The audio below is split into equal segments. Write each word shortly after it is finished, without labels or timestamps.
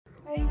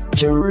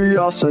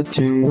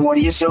Curiosity. What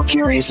are you so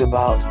curious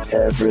about?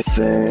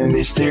 Everything,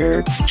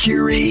 Mr.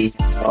 Curiosity.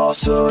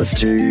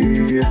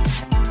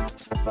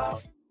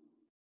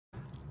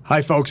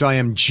 Hi, folks. I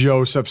am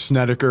Joseph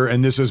Snedeker,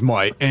 and this is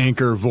my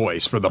anchor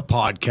voice for the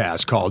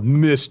podcast called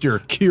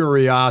Mr.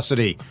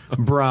 Curiosity,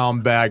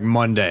 Brown Bag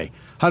Monday.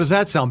 How does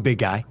that sound, big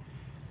guy?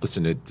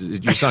 Listen,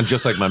 you sound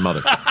just like my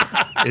mother.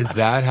 Is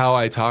that how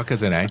I talk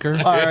as an anchor?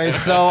 All right,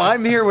 so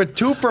I'm here with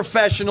two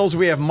professionals.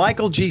 We have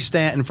Michael G.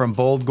 Stanton from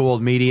Bold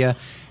Gold Media,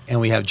 and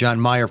we have John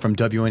Meyer from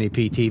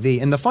WNEP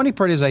TV. And the funny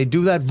part is I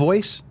do that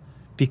voice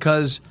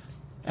because,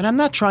 and I'm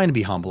not trying to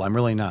be humble, I'm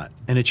really not,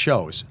 and it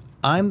shows.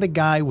 I'm the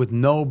guy with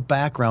no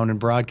background in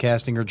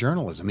broadcasting or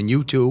journalism, and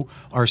you two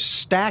are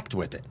stacked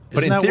with it.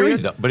 But in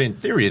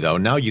theory, though,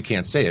 now you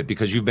can't say it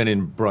because you've been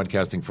in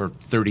broadcasting for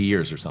 30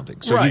 years or something.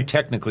 So Right. You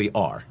technically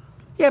are.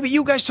 Yeah, but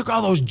you guys took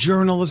all those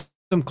journalism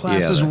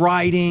classes,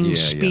 writing, yeah.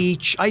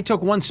 speech. I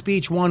took one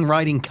speech, one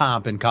writing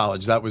comp in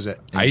college. That was it.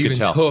 I even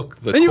took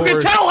the And course. you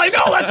can tell, I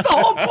know, that's the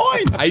whole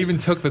point. I even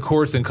took the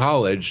course in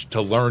college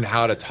to learn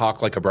how to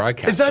talk like a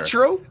broadcaster. Is that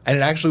true? And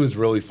it actually was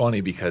really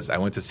funny because I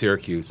went to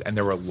Syracuse and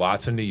there were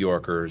lots of New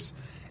Yorkers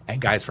and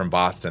guys from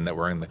Boston that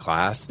were in the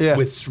class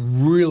with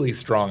really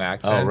strong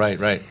accents. Oh,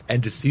 right.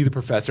 And to see the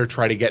professor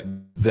try to get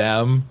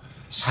them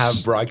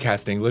have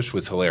broadcast English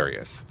was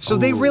hilarious. So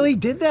they really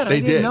did that? They I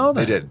didn't know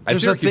that. They did.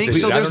 There's a thing,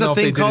 so there's a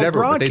thing called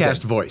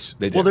broadcast voice.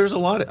 They did. Well, there's a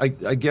lot. I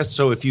guess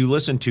so. If you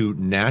listen to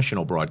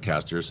national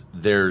broadcasters,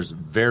 there's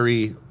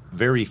very,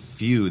 very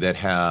few that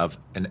have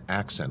an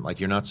accent. Like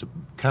you're not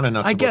kind of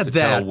not supposed get to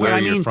that, tell where but I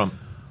you're mean- from.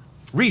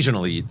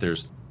 Regionally,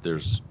 there's.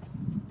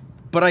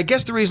 But I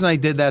guess the reason I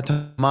did that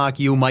to mock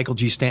you, Michael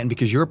G. Stanton,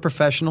 because you're a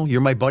professional.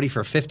 You're my buddy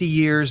for 50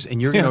 years, and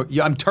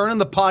I'm turning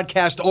the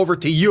podcast over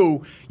to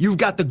you. You've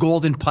got the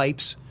golden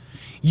pipes.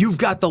 You've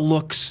got the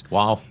looks.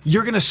 Wow.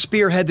 You're going to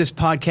spearhead this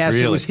podcast.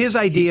 Really? It was his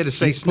idea to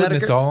say He's putting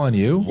this Snedeker. all on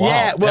you? Wow,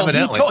 Yeah, well,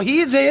 evidently.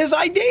 it's his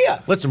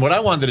idea. Listen, what I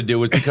wanted to do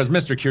was because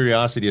Mr.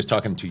 Curiosity is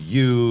talking to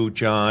you,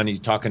 John.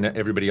 He's talking to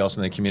everybody else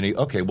in the community.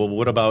 Okay, well,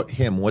 what about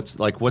him? What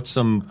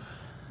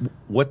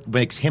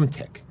makes him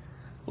tick?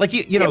 Like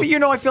you know, but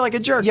I feel like a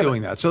jerk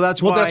doing that. So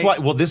that's why.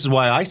 Well, this is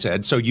why I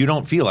said so. You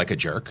don't feel like a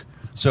jerk.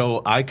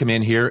 So I come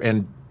in here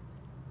and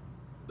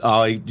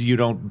you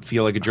don't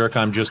feel like a jerk.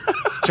 I'm just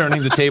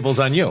turning the tables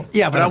on you.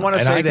 Yeah, but I want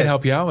to say I this. can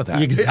help you out with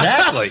that.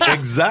 Exactly.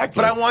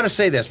 But I want to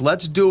say this.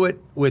 Let's do it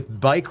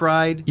with Bike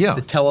Ride,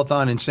 the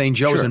telethon, and St.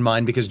 Joe's Sure. in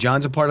mind, because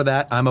John's a part of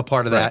that. I'm a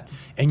part of that.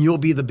 And you'll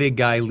be the big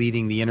guy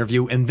leading the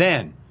interview. And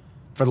then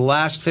for the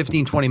last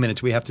 15, 20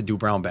 minutes, we have to do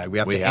Brown Bag. We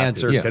have to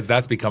answer. Because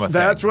that's become a thing.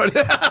 That's what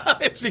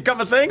it's become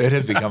a thing. It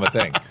has become a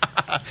thing.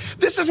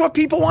 This is what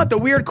people want, the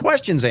weird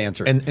questions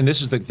answered. And this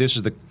is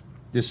the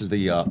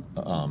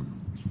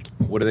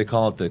what do they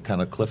call it? The kind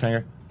of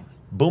cliffhanger?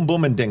 Boom,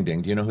 boom, and ding,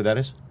 ding. Do you know who that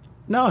is?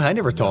 No, I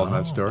never told him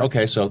that story.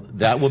 Okay, so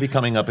that will be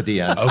coming up at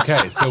the end.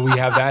 Okay, so we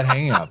have that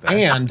hanging out there.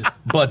 And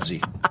Budsy.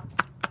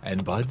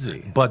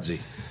 Budsy.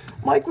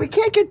 Mike, we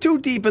can't get too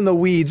deep in the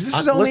weeds. This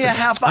is only listen, a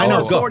half I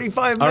hour, know, go.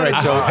 45 All minutes.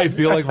 right, so I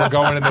feel like we're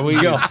going in the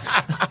weeds.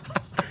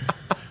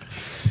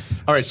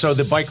 All right, so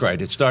the bike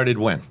ride, it started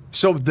when?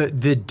 So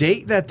the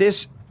date that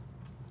this,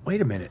 wait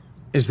a minute,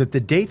 is that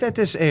the date that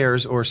this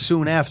airs or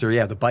soon after,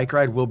 the bike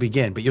ride will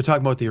begin. But you're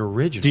talking about the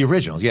original. The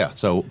original, yeah.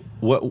 So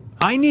what?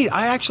 I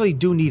actually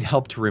do need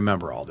help to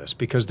remember all this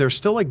because there's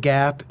still a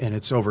gap and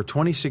it's over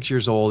 26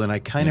 years old and I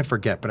kind of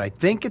forget. But I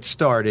think it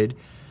started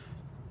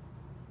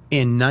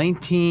in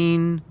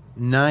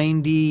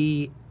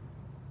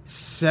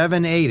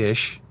 1997,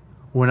 8-ish,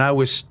 when I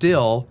was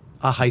still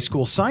a high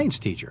school science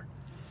teacher.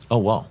 Oh,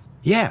 wow.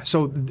 Yeah,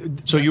 so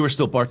you were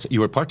still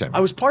part-time? I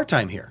was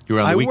part-time here. You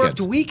were on the weekends. I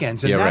worked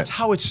weekends, and that's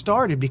how it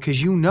started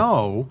because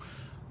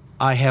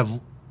I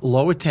have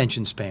low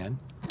attention span.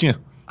 Yeah.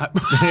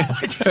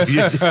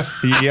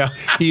 Yeah.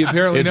 He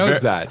apparently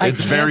knows that.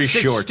 It's very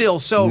sit short. Still,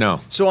 so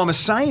No. so I'm a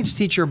science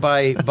teacher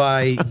by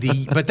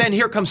but then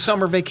here comes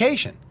summer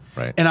vacation,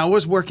 Right. And I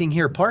was working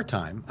here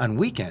part-time on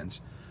weekends,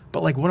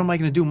 but like, what am I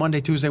going to do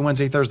Monday, Tuesday,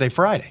 Wednesday, Thursday,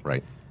 Friday?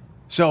 Right.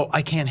 So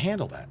I can't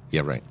handle that.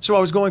 Yeah, right. So I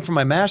was going for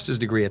my master's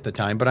degree at the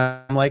time, but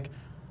I'm like,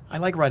 I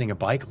like riding a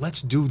bike.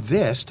 Let's do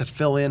this to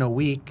fill in a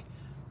week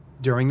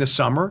during the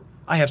summer.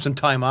 I have some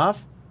time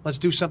off. Let's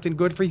do something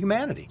good for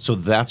humanity. So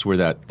that's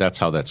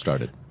how that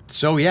started.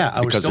 So I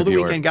was Because still of the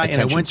your weekend guy, and I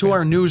attention went to span.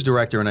 our news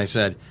director and I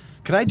said,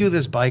 "Could I do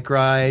this bike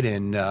ride?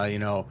 And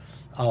it'll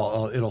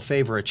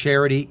favor a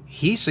charity."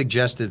 He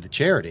suggested the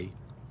charity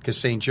because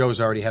St. Joe's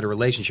already had a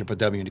relationship with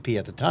WNEP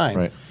at the time.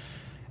 Right.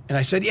 And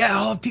I said,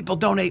 I'll have people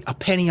donate a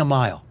penny a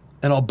mile,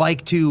 and I'll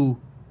bike to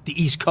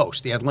the East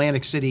Coast, the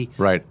Atlantic City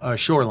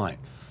shoreline.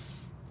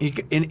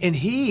 And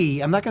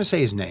he, I'm not going to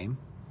say his name,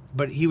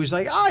 but he was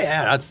like, "Oh,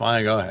 yeah, that's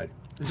fine. Go ahead."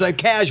 It's like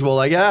casual,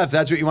 like, if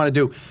that's what you want to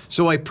do.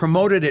 So I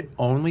promoted it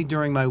only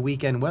during my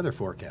weekend weather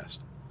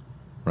forecast.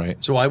 Right.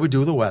 So I would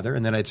do the weather,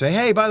 and then I'd say,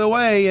 "Hey, by the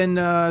way, in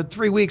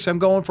 3 weeks, I'm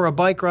going for a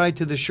bike ride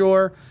to the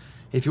shore.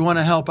 If you want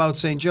to help out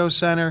St. Joe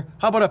Center,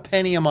 how about a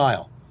penny a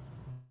mile?"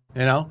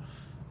 And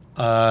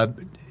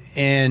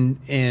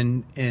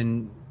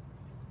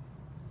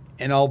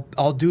and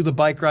I'll do the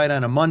bike ride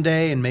on a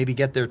Monday and maybe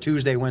get there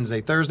Tuesday,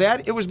 Wednesday,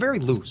 Thursday. It was very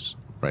loose.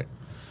 Right.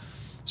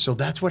 So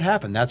that's what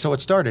happened. That's how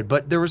it started.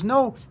 But there was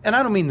no, and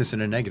I don't mean this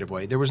in a negative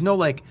way, there was no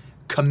like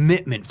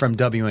commitment from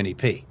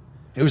WNEP.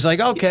 It was like,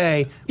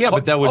 okay,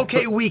 but that was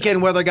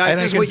weekend weather guy. And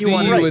I this is can what you see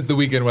want. you as the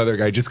weekend weather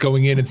guy, just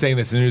going in and saying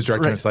this to the news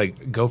director. Right. It's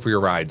like, go for your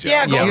ride, Joe.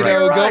 Yeah, go for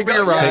your ride. Go for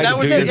your ride. Yeah, that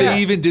was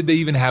it. Did they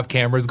even have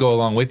cameras go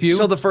along with you?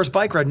 So the first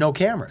bike ride, no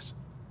cameras.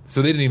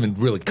 So they didn't even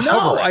really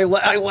cover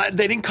it.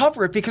 They didn't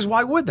cover it because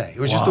why would they? It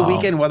was just a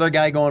weekend weather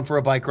guy going for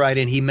a bike ride,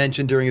 and he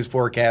mentioned during his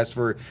forecast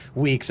for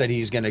weeks that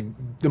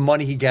the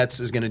money he gets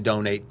is going to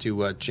donate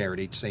to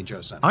charity, St.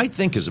 Joe's Center. I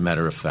think, as a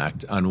matter of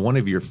fact, on one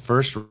of your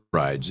first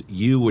rides,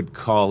 you would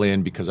call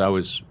in because I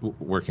was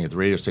working at the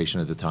radio station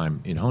at the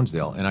time in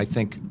Honesdale, and I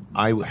think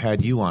I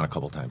had you on a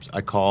couple times.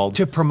 I called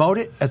to promote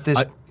it at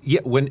this.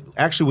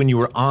 when you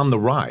were on the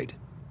ride,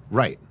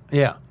 right?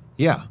 Yeah.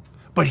 Yeah.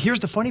 But here's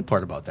the funny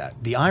part about that,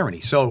 the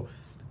irony. So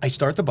I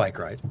start the bike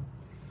ride,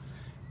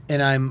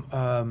 and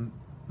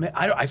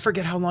I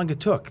forget how long it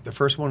took. The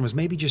first one was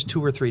maybe just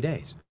 2 or 3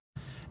 days.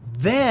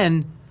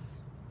 Then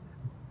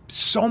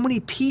so many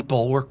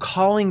people were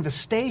calling the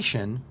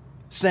station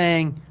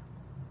saying,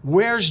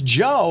 "Where's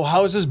Joe?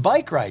 How's his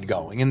bike ride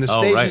going?" And the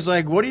station's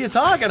like, "What are you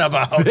talking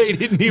about?" They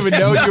didn't even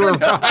know you were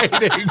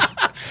riding.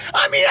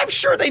 I mean, I'm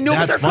sure they knew,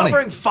 but they're funny.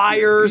 covering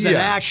fires and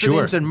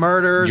accidents and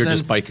murders. You're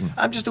just biking.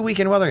 I'm just a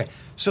weekend weather guy.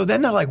 So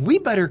then they're like, we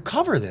better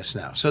cover this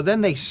now. So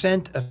then they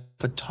sent a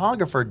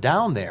photographer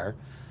down there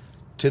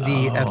to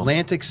the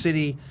Atlantic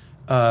City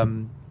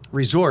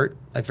resort.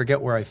 I forget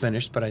where I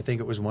finished, but I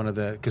think it was one of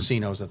the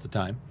casinos at the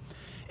time.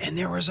 And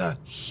there was a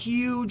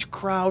huge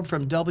crowd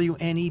from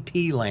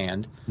WNEP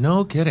land.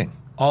 No kidding.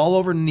 All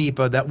over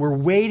NEPA that were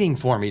waiting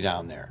for me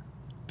down there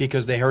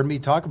because they heard me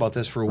talk about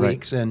this for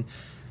weeks. And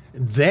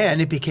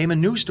then it became a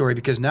news story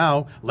because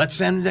now let's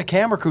send a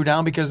camera crew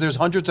down because there's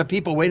hundreds of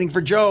people waiting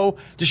for Joe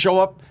to show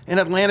up in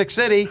Atlantic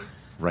City.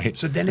 Right.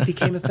 So then it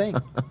became a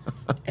thing.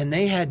 And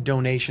they had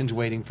donations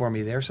waiting for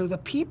me there. So the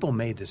people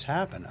made this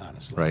happen,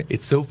 honestly. Right.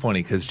 It's so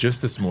funny because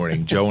just this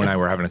morning, Joe and I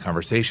were having a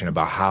conversation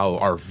about how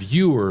our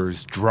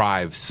viewers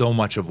drive so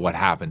much of what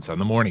happens on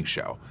the morning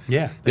show.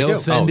 Yeah, They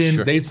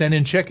send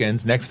in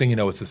chickens. Next thing you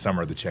know, it's the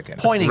summer of the chicken.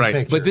 Pointing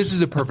pictures. But this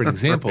is a perfect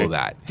example of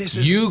that.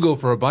 You go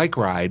for a bike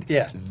ride.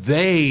 Yeah.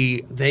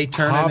 They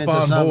turn hop it into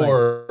on something.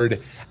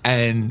 board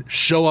and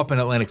show up in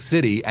Atlantic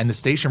City, and the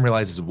station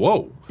realizes,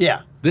 whoa,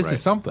 this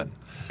is something.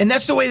 And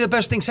that's the way the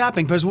best things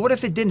happen. Because what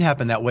if it didn't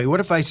happen that way?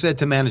 What if I said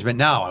to management,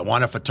 now I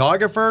want a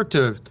photographer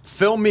to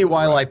film me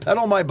while I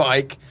pedal my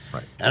bike,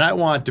 and I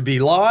want to be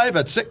live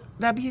at 6.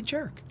 That'd be a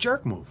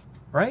jerk move,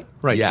 right?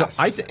 Right. Yes.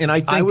 So I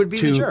think I would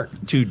be the jerk.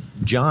 To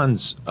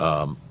John's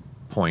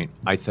point,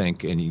 I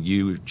think, and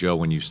you, Joe,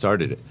 when you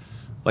started it,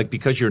 like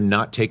because you're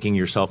not taking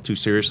yourself too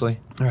seriously,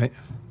 Right.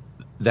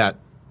 that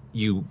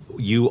you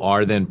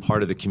are then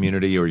part of the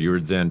community, or you're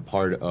then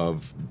part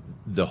of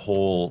the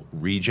whole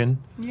region.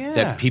 Yeah.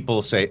 That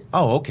people say,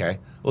 oh, okay,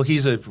 well,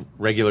 he's a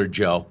regular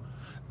Joe,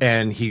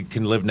 and he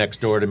can live next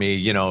door to me,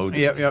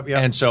 Yep.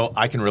 And so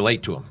I can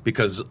relate to him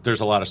because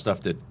there's a lot of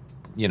stuff that,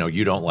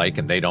 you don't like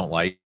and they don't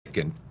like,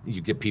 and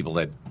you get people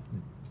that,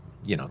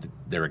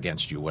 they're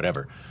against you,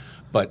 whatever.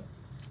 But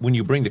when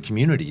you bring the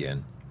community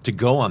in to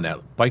go on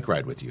that bike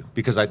ride with you,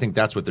 because I think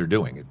that's what they're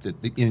doing.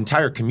 The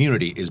entire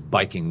community is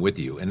biking with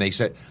you, and they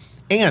said.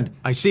 And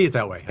I see it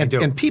that way. I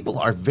do. And people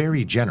are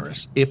very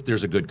generous if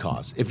there's a good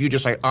cause. If you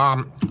just say,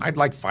 I'd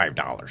like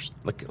 $5.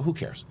 Like, who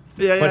cares?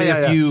 But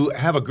if you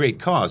have a great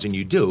cause, and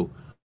you do,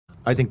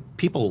 I think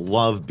people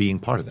love being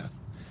part of that.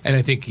 And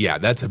I think,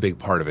 that's a big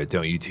part of it,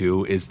 don't you,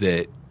 too, is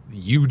that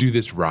you do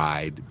this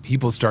ride,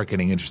 people start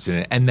getting interested in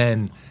it, and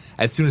then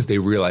as soon as they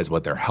realize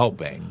what they're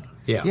helping,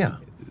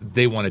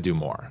 they want to do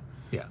more.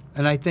 Yeah,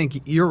 and I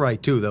think you're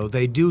right, too, though.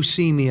 They do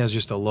see me as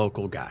just a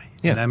local guy,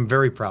 and I'm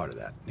very proud of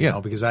that, you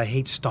know, because I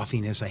hate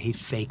stuffiness, I hate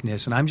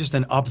fakeness, and I'm just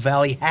an Up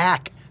Valley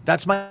hack.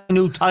 That's my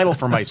new title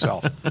for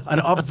myself, an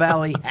Up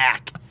Valley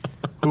hack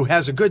who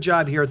has a good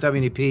job here at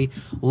WNEP,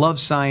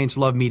 loves science,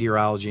 love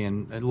meteorology,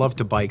 and love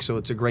to bike, so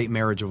it's a great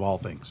marriage of all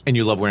things. And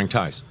you love wearing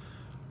ties.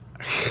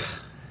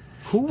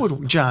 Who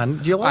would, John,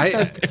 do you like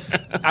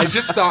that? I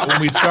just thought when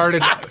we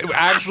started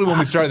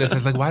this, I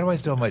was like, why do I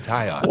still have my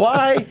tie on?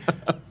 Why?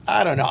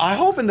 I don't know. I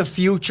hope in the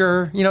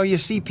future, you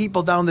see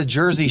people down the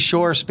Jersey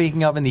Shore,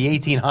 speaking of in the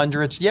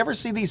 1800s. You ever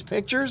see these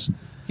pictures?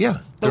 Yeah.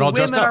 The They're all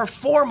dressed women up. are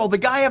formal. The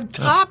guy have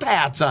top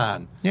hats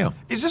on. Yeah.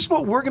 Is this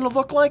what we're going to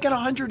look like in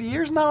 100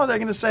 years now? They're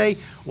going to say,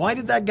 why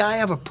did that guy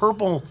have a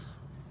purple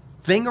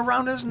thing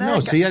around his neck? No,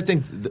 see, I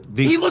think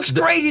he looks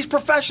great. He's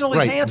professional.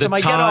 He's handsome.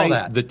 I get all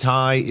that. The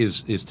tie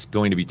is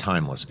going to be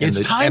timeless. It's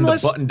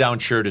timeless? And the button-down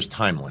shirt is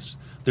timeless.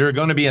 There are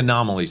going to be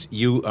anomalies.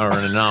 You are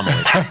an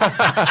anomaly.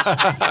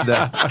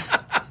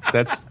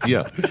 That's.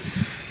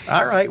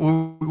 All right.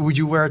 Would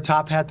you wear a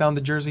top hat down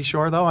the Jersey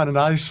Shore, though, on a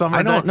nice summer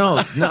I don't day?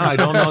 know. No, I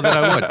don't know that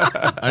I would.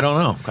 I don't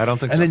know. I don't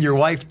think so. And then your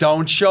wife,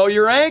 don't show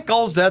your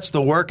ankles. That's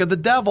the work of the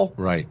devil.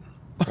 Right.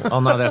 Oh,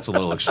 no, that's a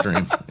little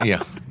extreme.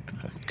 Yeah.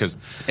 because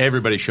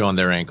everybody's showing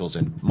their ankles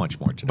and much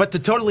more today. But to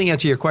totally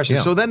answer your question,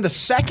 so then the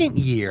second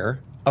year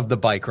of the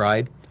bike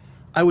ride,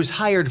 I was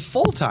hired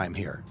full-time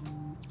here.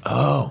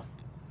 Oh.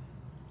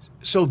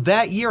 So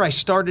that year I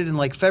started in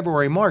like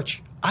February,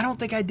 March. I don't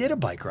think I did a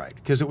bike ride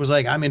because it was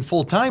like I'm in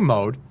full-time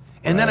mode.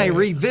 And then I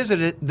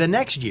revisited it the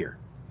next year.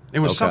 It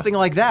was something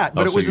like that.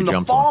 But it was in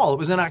the fall. It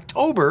was in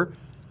October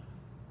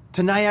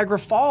to Niagara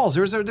Falls.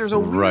 There's a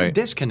weird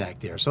disconnect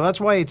there. So that's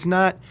why it's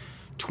not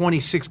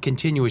 26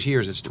 continuous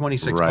years. It's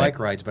 26 bike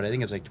rides, but I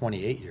think it's like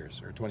 28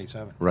 years or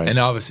 27. Right. And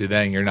obviously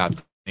then you're not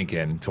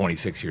thinking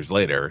 26 years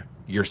later,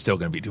 you're still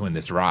going to be doing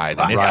this ride.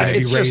 And it's going to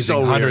be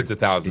raising hundreds of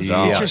thousands of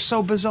dollars. It's just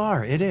so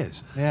bizarre. It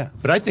is. Yeah.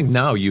 But I think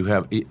now you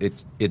have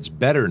it's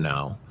better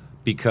now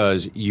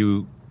because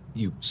you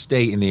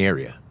stay in the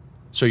area.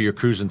 So you're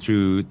cruising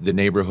through the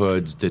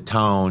neighborhoods, the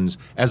towns,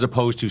 as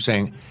opposed to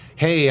saying,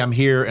 hey, I'm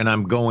here and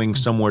I'm going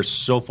somewhere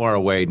so far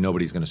away,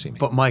 nobody's going to see me.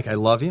 But Mike, I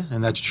love you,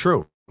 and that's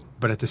true.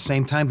 But at the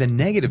same time, the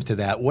negative to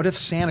that, what if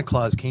Santa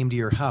Claus came to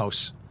your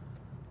house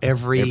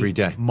every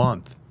day,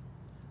 month?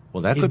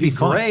 Well, that It'd could be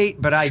fun. great,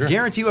 but I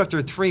guarantee you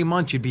after 3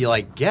 months, you'd be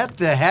like, get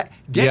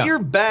your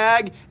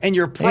bag and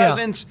your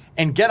presents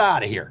and get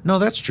out of here. No,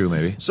 that's true,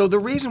 maybe. So the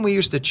reason we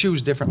used to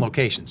choose different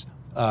locations,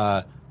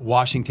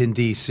 Washington,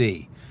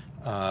 D.C.,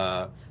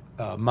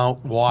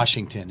 Mount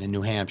Washington in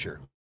New Hampshire,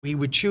 we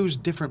would choose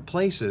different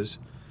places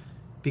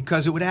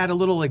because it would add a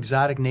little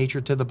exotic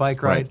nature to the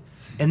bike ride. Right.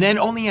 And then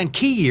only on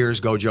key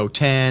years, Gojo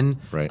 10,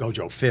 right.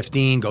 Gojo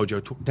 15,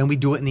 Gojo 12, then we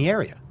do it in the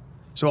area.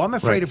 So I'm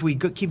afraid if we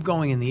keep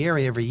going in the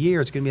area every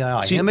year, it's going to be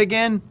like, him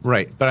again?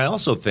 Right. But I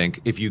also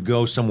think if you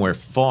go somewhere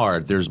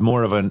far, there's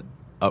more of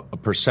a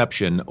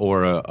perception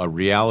or a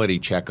reality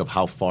check of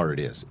how far it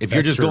is. If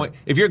you're just going,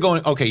 you're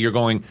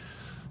going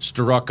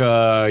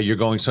Storuca, you're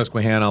going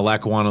Susquehanna,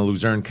 Lackawanna,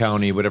 Luzerne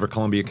County, whatever,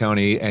 Columbia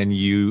County, and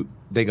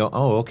they go,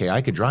 oh, okay,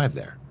 I could drive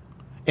there.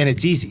 And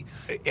it's easy.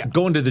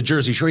 Going to the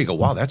Jersey Shore, you go,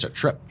 wow, that's a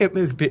trip.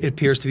 It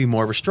appears to be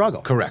more of a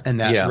struggle. Correct. And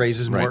that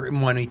raises more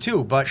money,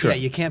 too. But,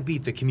 you can't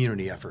beat the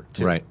community effort,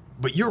 too. Right.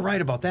 But you're right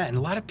about that. And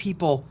a lot of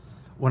people,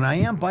 when I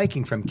am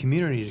biking from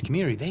community to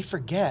community, they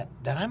forget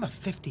that I'm a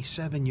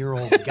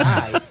 57-year-old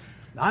guy.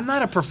 I'm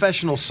not a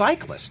professional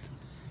cyclist.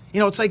 You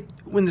know, it's like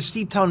when the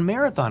Steep Town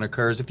Marathon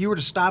occurs, if you were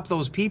to stop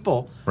those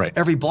people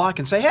every block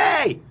and say,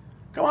 hey,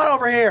 come on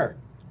over here.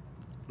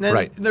 And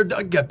then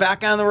they're get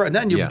back on the road. And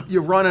then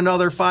you run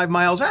another 5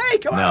 miles. Hey,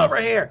 come on over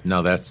here.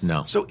 No, that's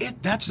no. So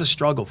that's the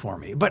struggle for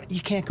me. But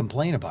you can't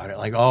complain about it.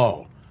 Like,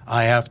 oh,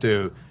 I have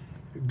to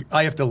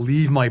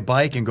leave my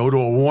bike and go to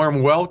a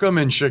warm welcome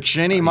in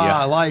Shikshini.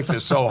 My life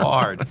is so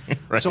hard.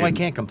 So I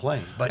can't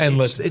complain. But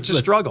it's a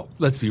struggle.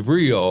 Let's be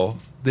real.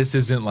 This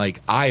isn't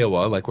like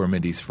Iowa, like where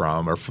Mindy's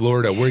from, or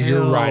Florida, where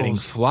you're riding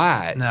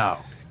flat. No.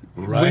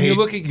 Right. When you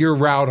look at your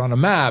route on a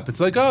map, it's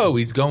like, oh,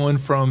 he's going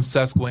from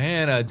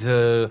Susquehanna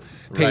to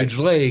Page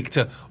Lake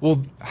to,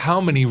 well,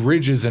 how many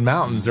ridges and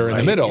mountains are in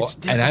the middle?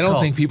 And I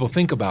don't think people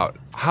think about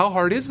how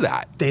hard is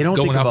that? They don't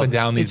going think up about and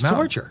down these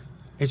mountains. Torture.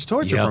 It's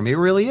torture for me. It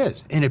really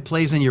is. And it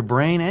plays in your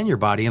brain and your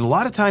body. And a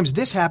lot of times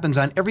this happens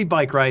on every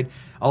bike ride.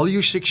 I'll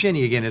use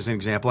Shikshini again as an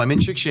example. I'm in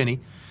Shikshini,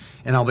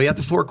 and I'll be at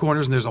the Four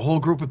Corners, and there's a whole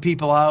group of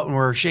people out, and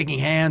we're shaking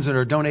hands and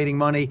are donating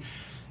money.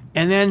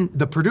 And then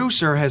the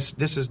producer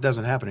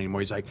doesn't happen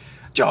anymore. He's like,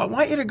 Joe, I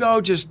want you to go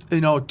just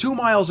 2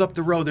 miles up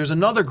the road. There's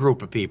another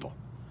group of people.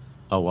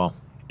 Oh, well.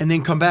 And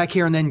then come back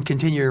here and then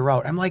continue your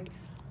route. I'm like,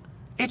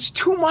 it's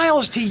 2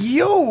 miles to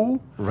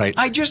you. Right.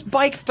 I just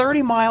biked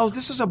 30 miles.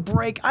 This is a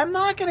break. I'm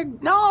not going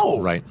to,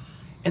 no. Right.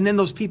 And then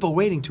those people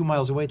waiting 2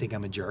 miles away think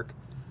I'm a jerk.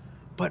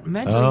 But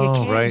mentally,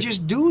 you can't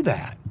just do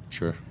that.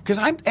 Sure. Because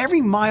every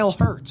mile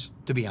hurts,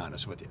 to be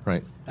honest with you.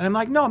 Right. And I'm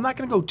like, no, I'm not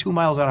going to go 2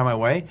 miles out of my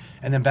way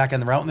and then back on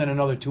the route and then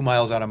another 2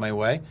 miles out of my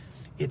way.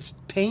 It's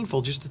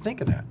painful just to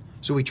think of that.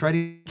 So we try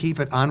to keep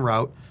it en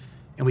route,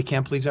 and we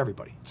can't please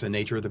everybody. It's the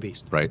nature of the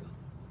beast. Right.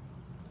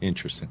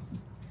 Interesting.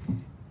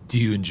 Do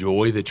you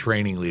enjoy the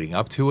training leading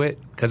up to it?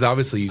 Because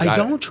obviously I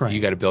don't train.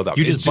 You got to build up.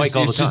 You just bike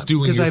all the time.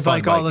 Because I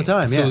bike all the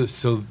time. Yeah.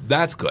 So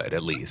that's good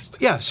at least.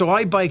 Yeah. So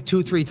I bike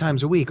 2-3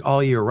 times a week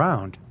all year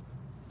round,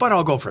 but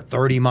I'll go for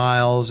 30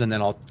 miles, and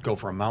then I'll go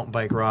for a mountain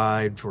bike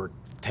ride for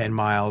 10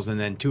 miles, and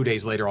then 2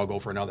 days later I'll go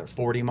for another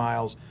 40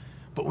 miles.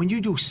 But when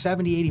you do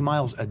 70, 80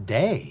 miles a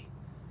day,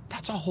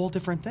 that's a whole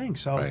different thing.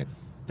 So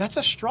that's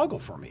a struggle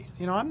for me.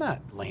 I'm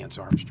not Lance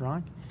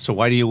Armstrong. So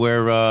why do you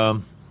wear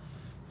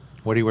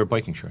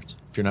biking shorts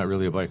if you're not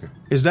really a biker?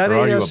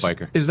 Are you a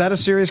biker? Is that a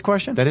serious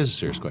question? That is a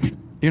serious question.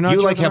 You're not.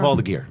 You have all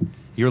the gear.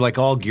 You're like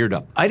all geared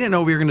up. I didn't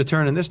know we were going to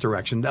turn in this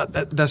direction.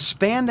 The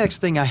spandex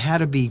thing, I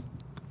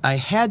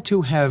had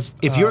to have.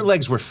 If your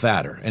legs were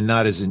fatter and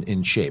not as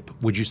in shape,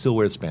 would you still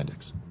wear the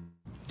spandex?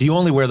 Do you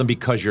only wear them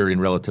because you're in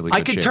relatively good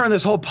shape? I could turn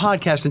this whole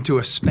podcast into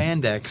a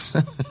spandex,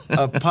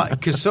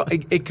 because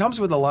it comes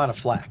with a lot of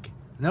flack.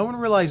 No one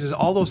realizes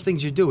all those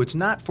things you do. It's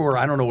not for,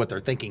 I don't know what they're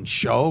thinking,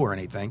 show or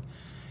anything.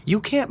 You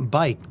can't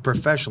bike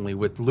professionally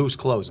with loose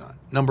clothes on.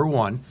 Number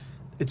one,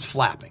 it's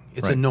flapping.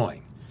 It's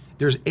annoying.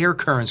 There's air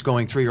currents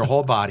going through your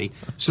whole body,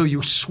 so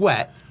you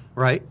sweat,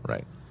 right?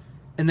 Right.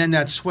 And then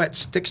that sweat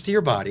sticks to your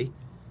body,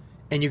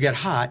 and you get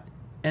hot,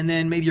 and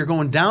then maybe you're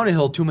going down a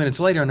hill 2 minutes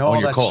later, and all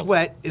you're that cold.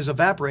 sweat is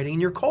evaporating,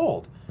 and you're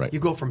cold. Right. You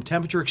go from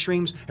temperature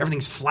extremes,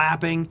 everything's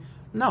flapping.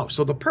 No,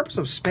 so the purpose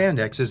of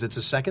spandex is it's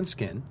a second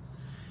skin,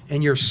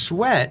 and your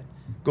sweat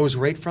goes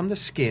right from the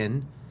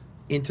skin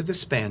into the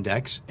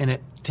spandex, and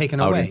it taken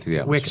Out away, into the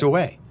wicks atmosphere.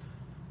 away.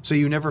 So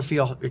you never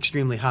feel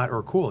extremely hot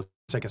or cool.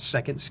 It's like a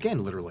second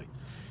skin, literally.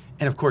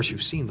 And of course,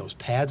 you've seen those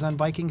pads on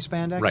biking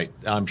spandex. Right.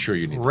 I'm sure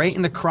you need Right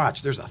in the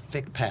crotch, there's a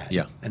thick pad.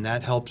 Yeah. And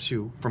that helps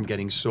you from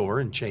getting sore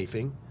and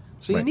chafing.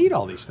 So you Right. need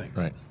all these things.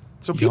 Right.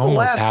 So You people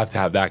almost laugh. have to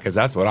have that because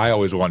that's what I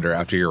always wonder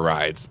after your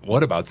rides.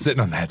 What about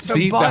sitting on that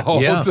seat the butt.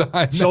 whole Yeah.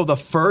 time? So the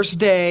first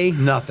day,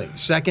 nothing.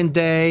 Second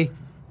day,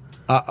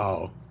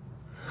 uh-oh.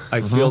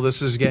 I feel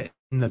this is getting...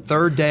 The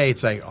third day,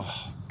 it's like,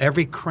 oh,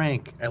 every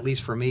crank, at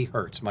least for me,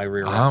 hurts my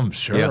rear end. I'm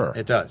sure. Yeah.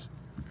 It does.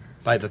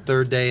 By the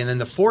third day. And then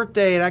the fourth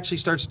day, it actually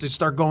starts to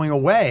start going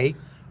away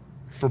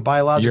for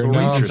biological You're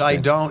numb. reasons. I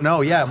Interesting. don't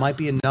know. Yeah, it might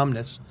be a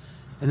numbness.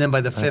 And then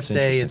by the fifth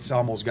day, interesting. it's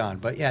almost gone.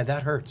 But yeah,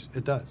 that hurts.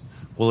 It does.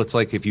 Well, it's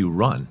like if you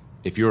run,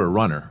 if you're a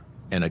runner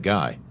and a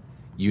guy,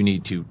 you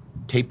need to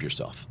tape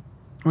yourself.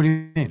 What do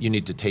you mean? You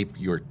need to tape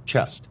your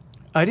chest.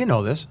 I didn't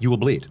know this. You will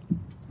bleed.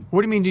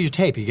 What do you mean do you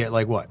tape? You get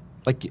like what?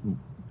 Like,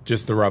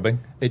 Just the rubbing?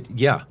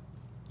 yeah,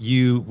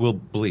 you will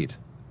bleed.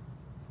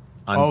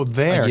 Oh,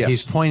 there. Yes.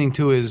 He's pointing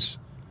to his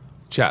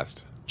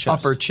Chest.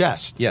 Chest. upper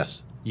chest.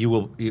 Yes. You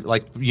will,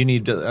 you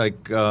need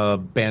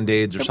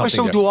Band-Aids or something.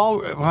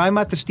 So I'm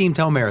at the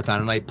Steamtown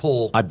Marathon and I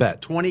pull I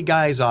bet. 20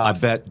 guys I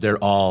off. bet they're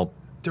all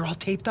They're all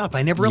taped up.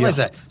 I never realized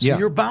Yeah. that. So Yeah.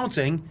 you're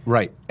bouncing.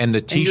 right. And the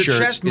your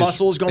T-shirt chest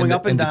muscles going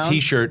up and down. the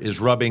T-shirt is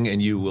rubbing,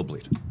 and you will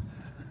bleed.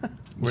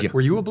 Yeah.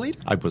 Were you a bleed?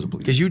 I was a bleed.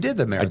 Because you did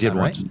the marathon, I did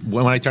right? once.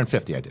 When I turned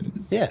 50, I did it.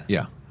 Yeah.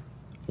 Yeah.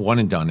 One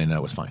and done, and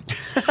that was fine.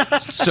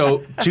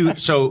 So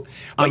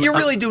But you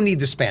really do need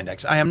the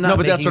spandex. I am not no,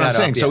 but that's making what I'm that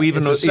saying. up. So Yeah.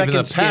 even It's a even the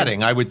second skin.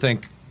 padding, I would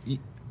think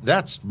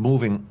that's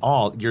moving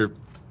all your.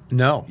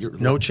 No, You're-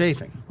 no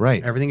chafing.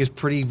 Right. Everything is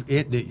pretty.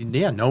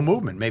 No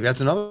movement. Maybe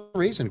that's another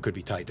reason it could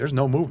be tight. There's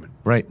no movement.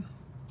 Right.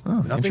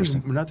 Oh,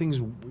 interesting.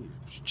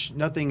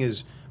 Nothing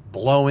is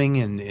blowing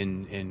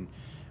and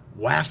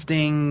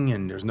wafting,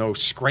 and there's no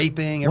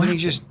scraping.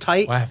 Everything's just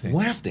tight. Wafting.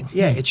 Wafting.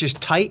 Yeah, it's just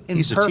tight and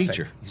He's perfect. a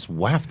teacher. He's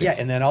wafting. Yeah,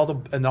 and then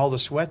all the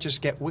sweat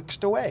just get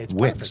whisked away. It's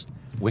Wicks.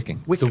 perfect.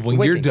 Wicking. Wick- So when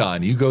you're wicking.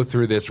 done, you go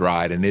through this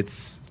ride, and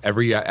it's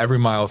every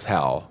mile's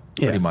hell,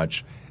 pretty Yeah.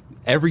 much.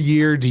 Every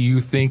year, do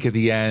you think at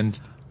the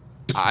end,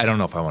 I don't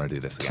know if I want to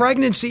do this again?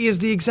 Pregnancy is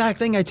the exact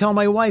thing I tell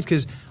my wife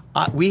because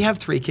we have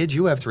 3 kids.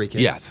 You have 3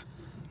 kids. Yes.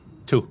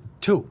 2.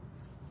 2.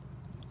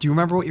 Do you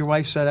remember what your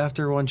wife said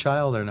after one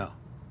child or no?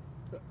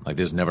 Like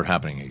this is never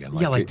happening again.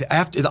 Yeah,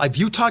 after if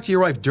you talk to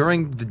your wife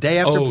during the day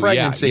after Oh, yeah,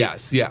 pregnancy,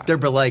 yes, yeah. they're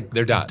like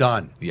They're done.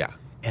 done, Yeah.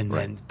 and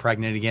then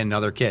pregnant again,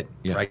 another kid,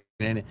 Yeah.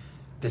 pregnant.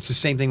 That's the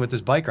same thing with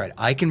this bike ride.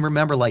 I can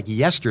remember like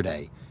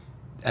yesterday,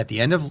 at the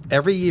end of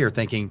every year,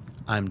 thinking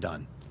I'm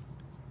done.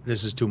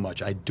 This is too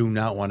much. I do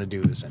not want to do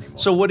this anymore.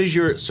 So what is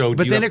your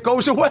but then it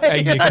goes away,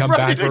 And you I'm come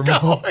ready back to for go.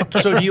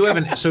 more. So do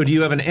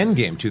you have an end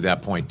game to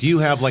that point? Do you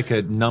have like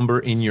a number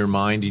in your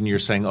mind and you're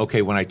saying,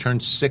 okay, when I turn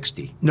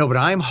 60? No, but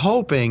I'm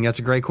hoping, that's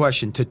a great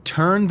question, to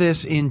turn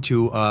this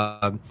into,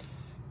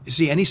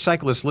 see, any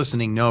cyclist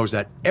listening knows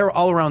that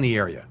all around the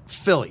area,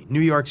 Philly,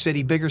 New York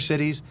City, bigger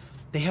cities,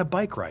 they have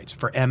bike rides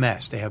for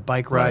MS. They have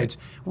bike rides.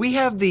 We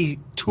have the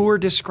Tour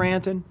de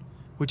Scranton,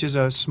 which is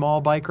a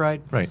small bike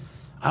ride. Right.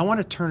 I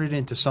want to turn it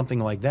into something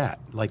like that,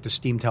 like the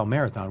Steamtown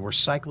Marathon, where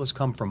cyclists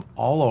come from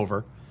all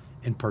over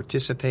and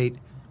participate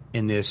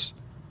in this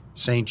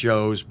St.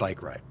 Joe's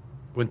bike ride.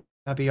 Wouldn't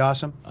that be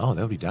awesome? Oh,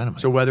 that would be dynamite.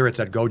 So whether it's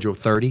at Gojo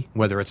 30,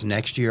 whether it's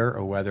next year,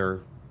 or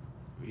whether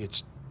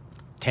it's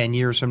 10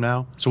 years from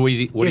now. So what are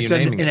you It's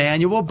naming an it?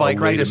 annual bike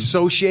way ride to-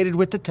 associated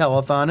with the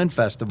telethon and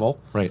festival.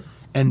 Right.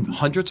 And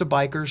hundreds of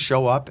bikers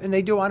show up, and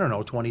they do,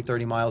 20,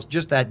 30 miles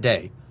just that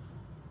day,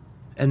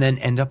 and then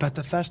end up at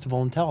the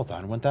festival and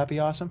telethon. Wouldn't that be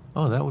awesome?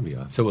 Oh, that would be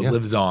awesome. So it Yeah.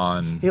 lives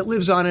on. It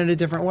lives on in a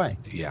different way.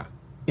 Yeah.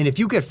 And if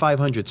you get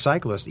 500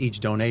 cyclists each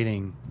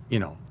donating,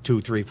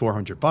 $200, $300,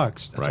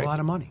 $400, that's Right. a lot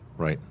of money.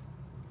 Right.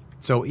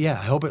 So, yeah,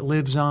 I hope it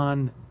lives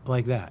on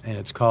like that. And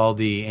it's called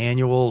the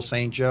annual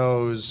St.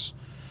 Joe's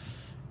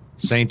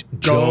St.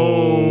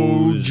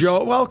 Go Joe's.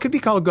 Joe. Well, it could be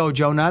called Go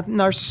Joe. Not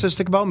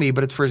narcissistic about me,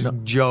 but it's for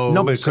Joe.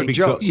 No, but it could St. be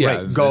Joe's. Go- right.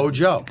 Right. Go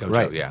Joe. Go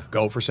Right. Joe, yeah.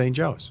 Go for St.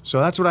 Joe's. So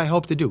that's what I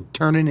hope to do.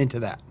 Turn it into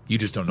that. You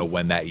just don't know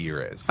when that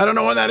year is. I don't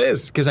know when that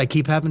is because I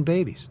keep having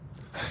babies.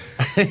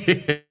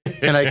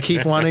 And I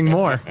keep wanting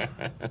more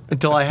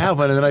until I have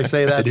one, and then I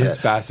say that's It is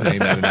fascinating,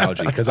 that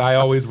analogy, because I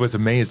always was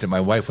amazed at my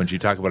wife when she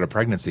talked about a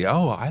pregnancy.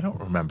 Oh, I don't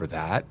remember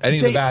that. Any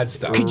of the bad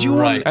stuff. Could you-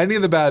 Right. Any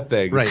of the bad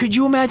things. Right. Could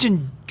you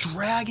imagine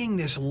dragging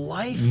this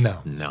life No.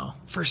 No.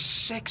 for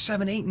 6,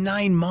 7, 8,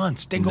 9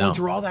 months, then going No.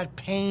 through all that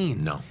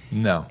pain? No.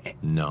 No.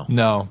 No.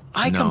 No.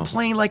 I No.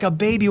 complained like a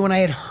baby when I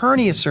had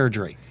hernia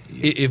surgery.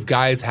 If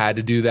guys had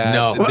to do that,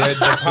 No.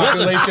 the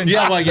population,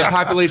 Yeah, well, yeah. the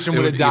population It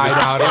would would have died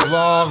out a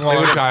long,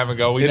 long time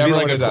ago. We It'd never be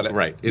like would have done it.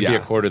 Right. It'd yeah. be a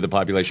quarter of the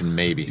population,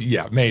 maybe.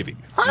 Yeah, maybe.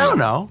 I don't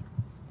know.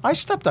 I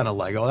stepped on a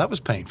Lego. That was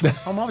painful.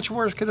 How much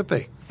worse could it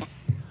be?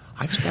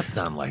 I've stepped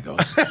on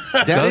Legos.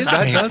 That is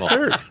painful.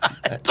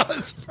 That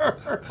does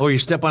hurt. Oh, you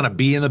step on a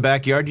bee in the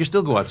backyard, you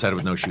still go outside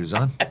with no shoes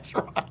on. That's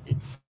right.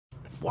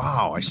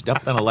 Wow, I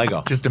stepped on a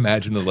Lego. Just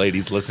imagine the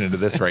ladies listening to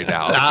this right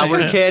now. Nah,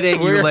 we're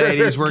kidding, you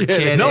ladies. We're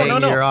kidding. No.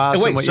 You're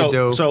awesome. Wait, what you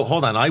do. So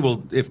hold on. I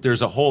will. If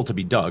there's a hole to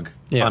be dug,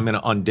 Yeah. I'm going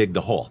to undig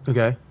the hole.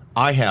 Okay.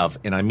 I have,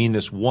 and I mean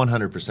this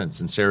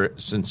 100%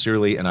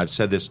 sincerely, and I've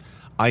said this.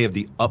 I have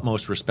the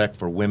utmost respect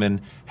for women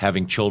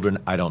having children.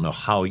 I don't know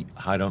how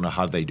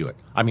they do it.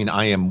 I mean,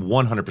 I am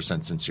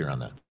 100% sincere on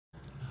that.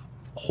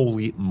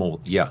 Holy moly,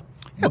 yeah.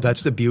 Well,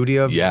 that's the beauty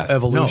of Yes.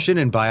 evolution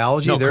and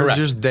biology. No, They're correct.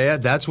 just there.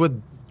 That's what,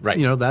 Right.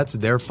 that's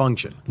their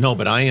function. No,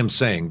 but I am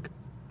saying,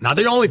 Not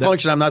the only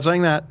function. I'm not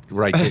saying that.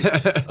 right,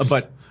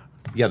 but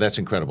yeah, that's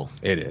incredible.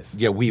 It is.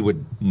 Yeah, we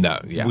would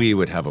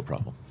have a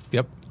problem.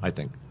 Yep. I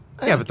think.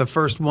 Yeah, but the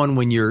first one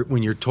when your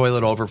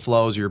toilet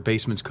overflows, your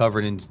basement's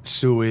covered in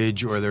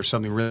sewage, or there's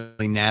something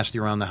really nasty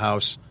around the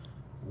house,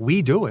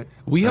 we do it.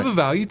 We have a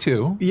value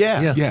too.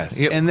 Yeah. Yes.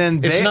 Yeah. And then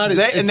It's not as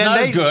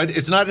good.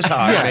 It's not as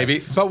high, Yes, maybe.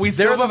 but we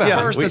still They're the have a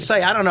value. first to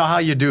say, I don't know how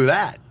you do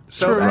that.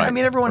 So, True. I Right.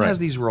 mean, everyone Right. has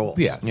these roles.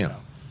 Yes. Yeah.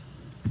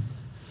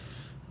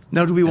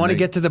 Now, do we want to they-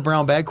 get to the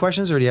brown bag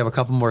questions, or do you have a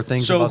couple more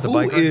things So about the who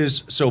bike ride?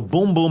 is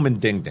Boom Boom and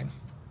Ding Ding?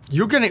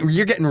 You're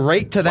getting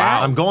right to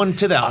that. I'm going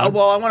to that one.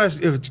 Well, I want to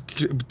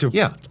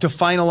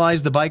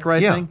finalize the bike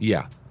ride Yeah. thing.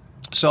 Yeah.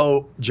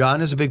 So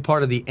John is a big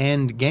part of the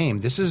end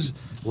game.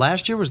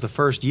 Last year was the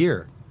first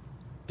year.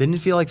 Didn't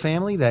it feel like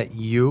family that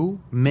you,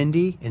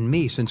 Mindy, and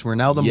me, since we're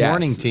now the Yes,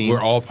 morning team, We're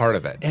all part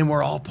of it. and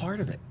we're all part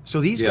of it. So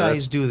these Yeah,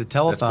 guys do the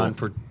telethon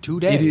cool. for 2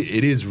 days.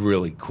 It is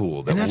really cool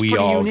And that that's we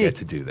pretty all unique. get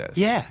to do this.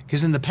 Yeah,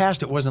 because in the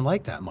past it wasn't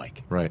like that,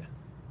 Mike. Right.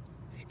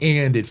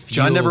 And it feels,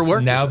 John never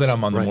worked now with that us.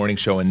 I'm on the Right. morning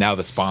show and now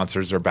the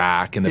sponsors are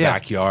back in the Yeah.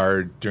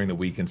 backyard during the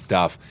week and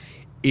stuff,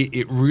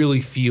 it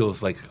really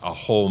feels like a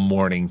whole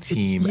morning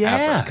team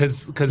Yeah.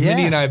 effort. Because Yeah.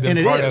 Mindy and I have been And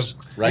it part is,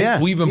 of, right? Yeah.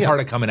 We've been Yeah.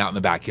 part of coming out in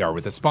the backyard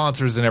with the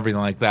sponsors and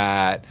everything like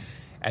that.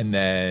 And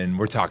then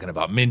we're talking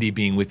about Mindy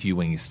being with you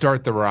when you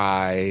start the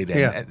ride.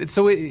 And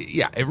so,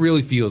 it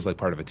really feels like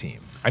part of a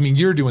team. I mean,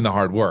 you're doing the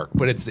hard work,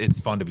 but it's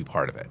fun to be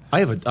part of it. I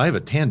have a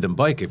tandem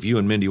bike. If you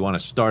and Mindy want to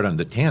start on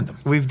the tandem,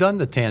 We've done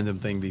the tandem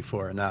thing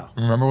before now.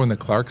 Remember when the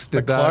Clarks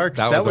did The that? Clarks,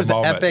 that was a an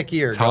moment. epic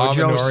year. Tom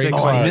Dojo and Nori 16.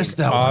 Clark I missed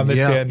that on one. the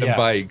Yeah. tandem Yeah.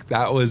 bike.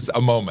 That was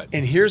a moment.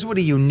 And here's what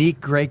a unique,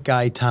 great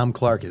guy Tom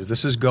Clark is.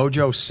 This is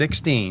Gojo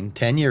 16,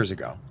 10 years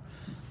ago.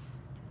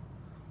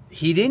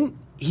 He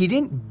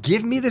didn't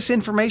give me this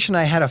information.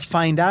 I had to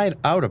find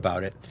out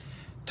about it.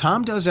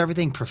 Tom does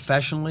everything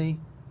professionally,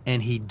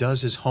 and he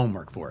does his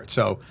homework for it.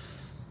 So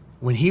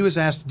when he was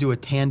asked to do a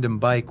tandem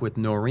bike with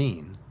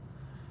Noreen,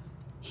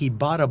 he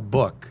bought a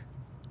book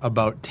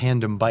about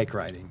tandem bike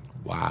riding.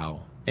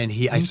 Wow. And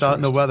I saw it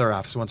in the weather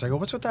office once. I go,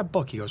 "What's with that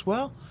book?" He goes,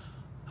 "Well,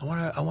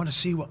 I want to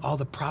see all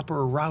the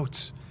proper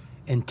routes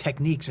and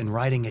techniques in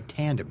riding a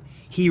tandem."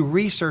 He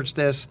researched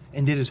this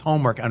and did his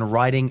homework on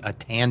riding a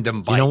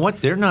tandem bike. you know what?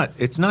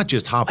 It's not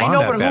just hop I on know,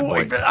 that but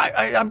bad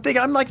boy. I'm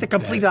thinking I'm like the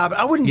complete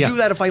opposite. I wouldn't Yeah. do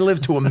that if I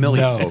lived to a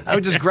million. No. I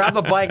would just grab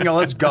the bike and go,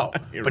 "Let's go."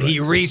 But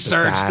he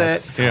researched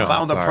That's it, Tom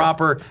found the Clark.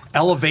 proper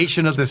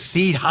elevation of the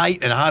seat height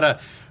and how to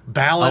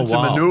balance Oh,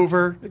 wow. and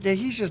maneuver. Yeah,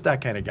 he's just that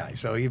kind of guy.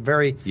 So he's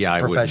very Yeah, I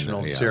wouldn't-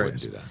 professional, yeah, I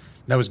serious. wouldn't do that.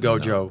 That was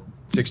Gojo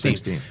 16.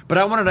 16. But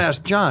I wanted to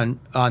ask John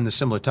on the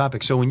similar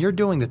topic. So when you're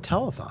doing the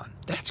telethon,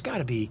 that's got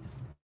to be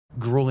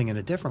grueling in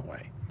a different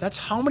way. That's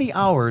how many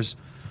hours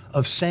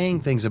of saying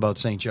things about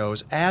St.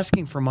 Joe's,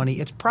 asking for money.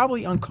 It's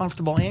probably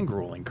uncomfortable and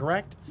grueling,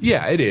 correct?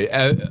 Yeah, it is.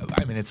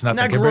 I mean, it's nothing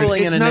Not compared.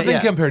 grueling It's in a- nothing yeah.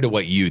 compared to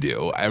what you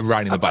do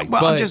riding the bike.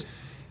 Well, I'm but just-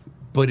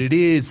 but it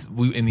is.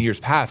 In the years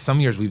past,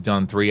 some years we've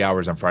done 3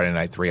 hours on Friday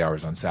night, 3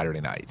 hours on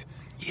Saturday night.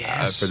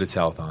 Yes. For the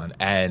telethon.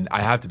 And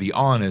I have to be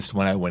honest,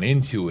 when I went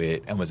into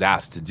it and was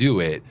asked to do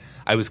it,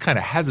 I was kind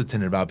of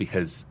hesitant about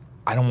because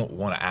I don't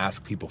want to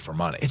ask people for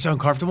money. It's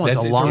uncomfortable. It's a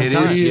It's long a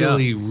time.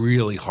 really,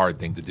 really hard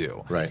thing to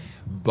do. Right.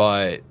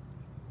 But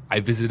I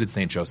visited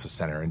St. Joseph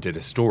Center and did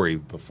a story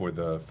before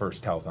the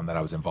first telethon that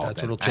I was involved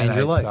That's in. what'll change and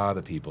your life. I saw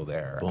the people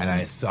there, and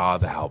I saw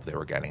the help they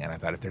were getting, and I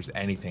thought if there's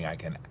anything I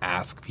can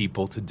ask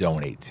people to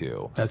donate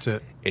to, That's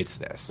it. it's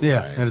this.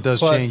 Yeah, and it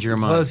does change your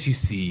mind. Plus, you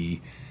see,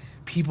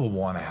 people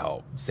want to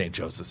help St.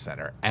 Joseph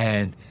Center,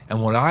 and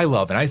what I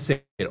love, and I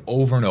say it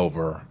over and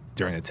over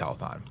during the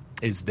telethon,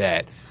 is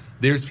that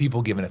there's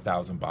people giving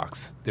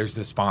 $1,000. There's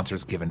the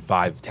sponsors giving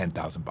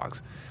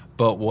 $5,000-$10,000.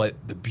 But what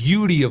the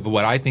beauty of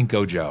what I think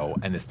Gojo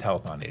and this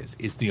telethon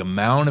is the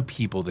amount of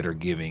people that are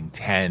giving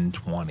 $10,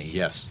 $20,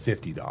 Yes.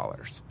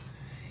 $50.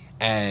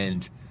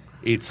 And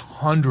it's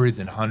hundreds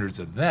and hundreds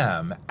of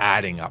them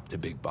adding up to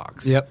big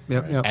bucks. Yep.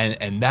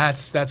 And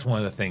that's one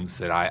of the things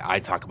that I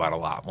talk about a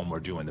lot when we're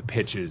doing the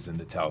pitches and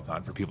the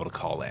telethon for people to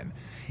call in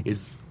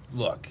is,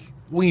 look,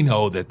 we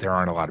know that there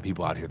aren't a lot of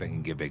people out here that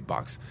can give big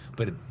bucks,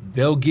 but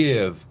they'll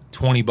give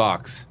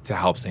 $20 to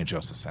help St.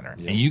 Joseph Center.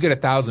 And you get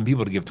 1,000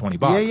 people to give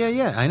 $20.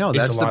 Yeah. I know. It's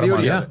That's a the lot of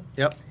beauty money. of it.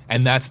 Yep.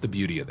 And that's the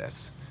beauty of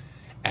this.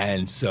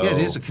 And so Yeah,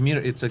 it is a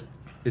community.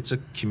 It's a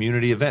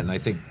community event, and I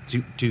think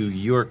to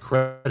your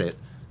credit,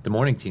 the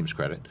morning team's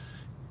credit,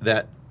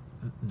 that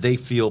they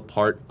feel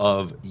part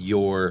of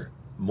your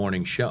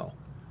morning show.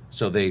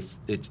 So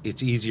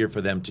it's easier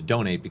for them to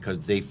donate because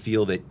they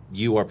feel that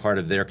you are part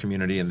of their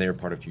community and they're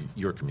part of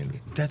your community.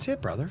 That's it,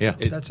 brother. Yeah.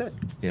 That's it.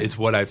 Yeah. It's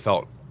what I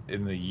felt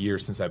in the year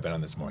since I've been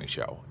on this morning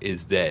show,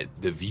 is that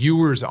the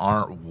viewers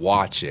aren't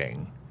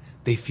watching.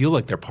 They feel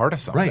like they're part of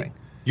something. Right.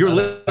 You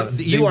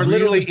are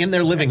literally in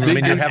their living room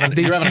and you're having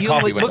a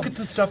coffee with look them. at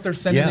the stuff they're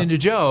sending into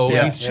Joe,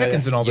 these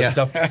chickens and all this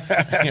stuff.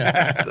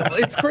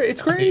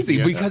 It's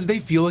crazy because they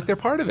feel like they're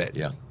part of it.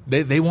 Yeah.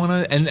 They want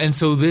to, and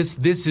so this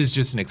is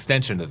just an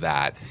extension of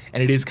that.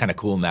 And it is kind of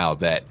cool now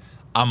that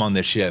I'm on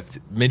this shift.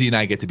 Mindy and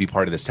I get to be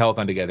part of this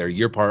telethon together.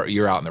 You're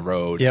out on the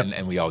road,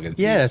 and we all get to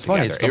do this it's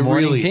funny. together. It's the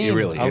morning team it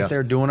really out is.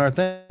 there doing our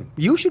thing.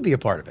 You should be a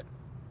part of it.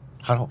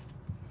 How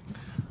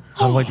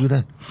do I do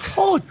that?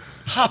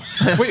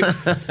 Wait,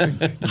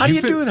 How do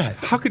you do that?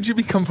 How could you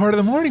become part of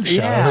the morning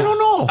show? Yeah. I don't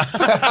know.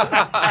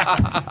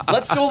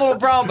 Let's do a little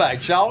brown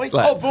bag, shall we?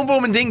 Let's. Oh, Boom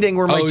Boom and Ding Ding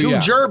were my two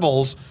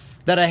gerbils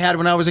that I had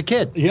when I was a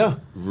kid. Yeah.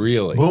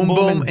 Really? Boom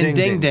Boom and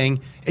Ding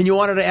Ding. And you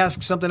wanted to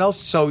ask something else?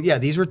 So, yeah,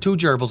 these were two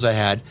gerbils I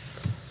had.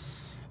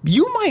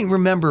 You might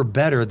remember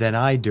better than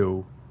I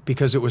do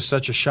because it was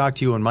such a shock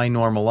to you in my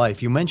normal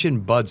life. You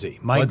mentioned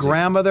Budsy. My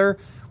grandmother,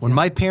 when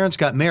my parents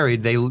got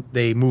married,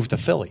 they moved to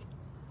Philly.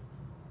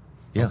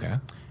 Yeah. Okay.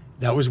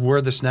 That was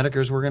where the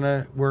Snedekers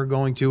were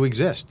going to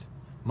exist.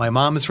 My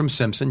mom is from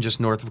Simpson, just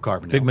north of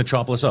Carbondale. Big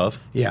metropolis of.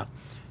 Yeah.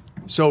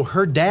 So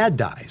her dad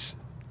dies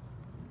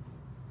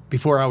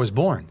before I was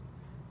born.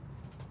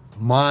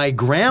 My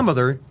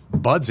grandmother,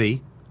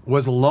 Budsy,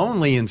 was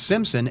lonely in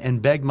Simpson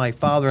and begged my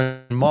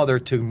father and mother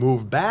to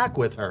move back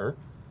with her.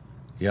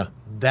 Yeah.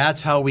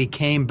 That's how we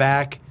came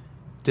back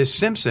to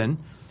Simpson.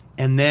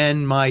 And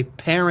then my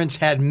parents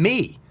had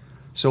me.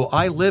 So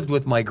I lived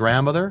with my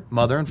grandmother,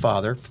 mother, and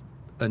father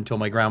until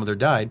my grandmother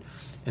died.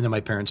 And then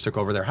my parents took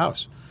over their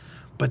house.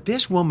 But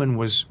this woman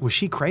was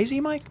she crazy,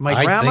 Mike?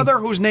 My grandmother,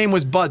 whose name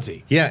was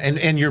Budsy. Yeah,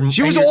 and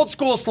she was old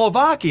school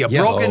Slovakia,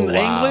 broken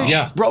English,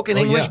 broken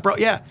English,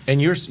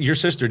 And your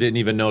sister didn't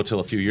even know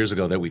till a few years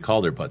ago that we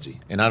called her Budsy,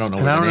 and I don't know.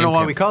 And I don't know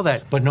why we call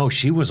that. But no,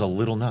 she was a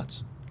little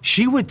nuts.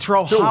 She would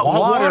throw hot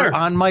water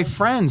on my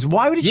friends.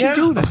 Why did she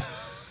do that?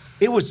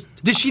 It was.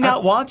 Did she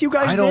not want you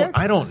guys there?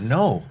 I don't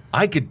know.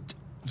 I could,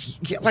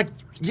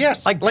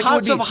 yes, like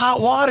pots of hot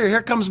water.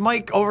 Here comes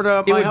Mike over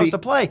to my house to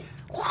play.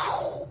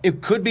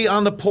 It could be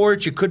on the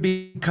porch. It could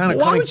be kind of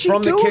coming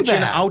from the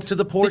kitchen out to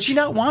the porch. Did she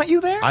not want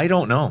you there? I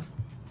don't know.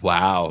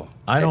 Wow.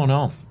 I don't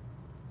know.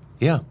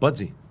 Yeah,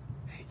 Budsy.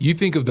 You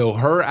think of, though,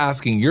 her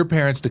asking your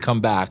parents to come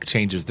back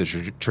changes the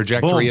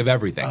trajectory of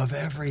everything. Of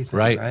everything,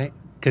 right?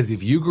 Because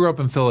if you grew up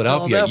in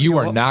Philadelphia, you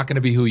are not going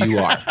to be who you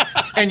are.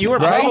 And you were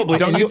probably...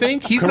 Don't you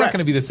think? He's not going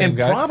to be the same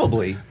guy.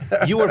 Probably.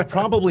 You were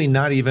probably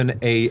not even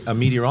a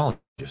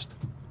meteorologist.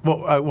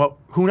 Well,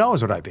 who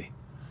knows what I'd be?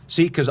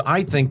 See, because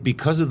I think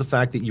because of the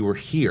fact that you were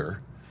here,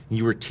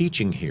 you were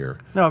teaching here.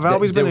 No, I've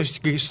always been a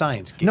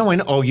science geek. No, I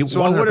know. Oh, you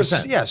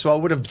 100%. So I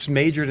would have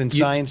majored in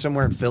science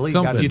somewhere in Philly.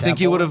 You think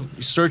you would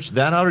have searched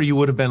that out, or you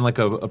would have been like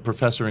a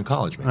professor in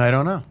college? Maybe? I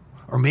don't know.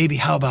 Or maybe,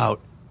 how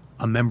about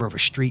a member of a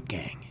street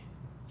gang?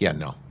 Yeah,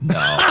 no. No,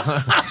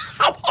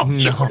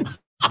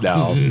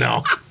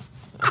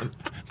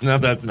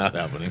 that's not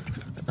happening.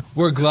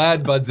 We're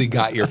glad Budsy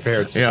got your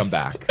parents to come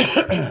back.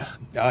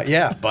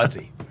 Yeah,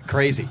 Budsy.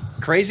 Crazy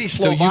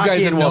Slovakian So you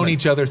guys have known woman.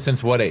 each other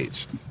since what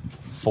age?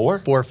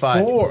 4 or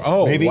 5. 4.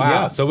 Oh, maybe, wow.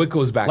 Yeah. So it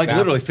goes back like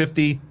literally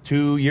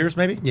 52 years,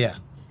 maybe. Yeah.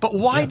 But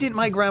why didn't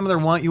my grandmother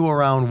want you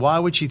around? Why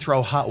would she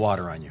throw hot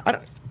water on you?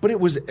 But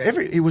it wasn't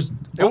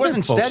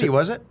steady,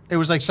 was it? It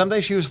was like some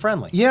days she was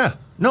friendly. Yeah.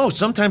 No,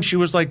 sometimes she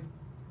was like,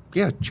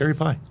 yeah, cherry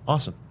pie.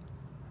 Awesome.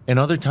 And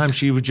other times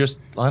she would just,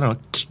 I don't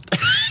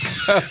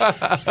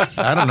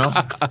know.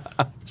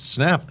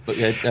 Snap.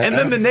 And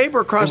then the neighbor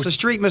across the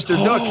street,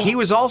 Mr. Duck, he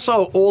was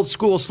also old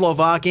school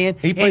Slovakian.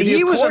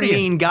 He was a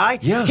mean guy.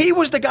 Yeah. He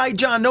was the guy,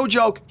 John, no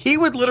joke. He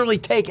would literally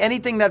take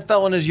anything that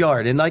fell in his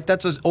yard. And like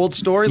that's an old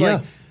story. Yeah.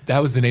 Like,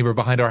 That was the neighbor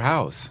behind our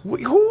house.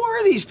 who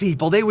are these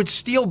people? They would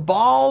steal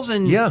balls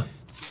and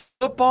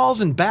footballs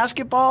and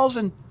basketballs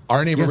and...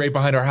 Our neighbor right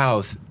behind our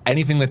house,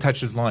 anything that touched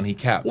his lawn, he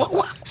kept.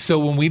 What? So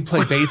when we'd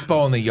play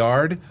baseball in the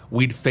yard,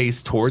 we'd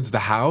face towards the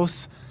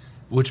house,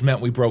 which meant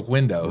we broke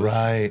windows.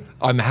 Right.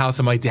 On the house,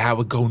 and my dad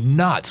would go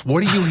nuts.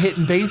 What are you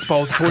hitting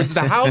baseballs towards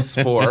the house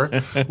for?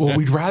 Well,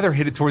 we'd rather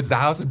hit it towards the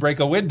house and break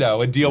a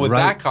window and deal with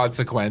that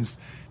consequence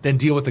than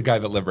deal with the guy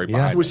that lived right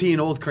behind. Was he an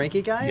old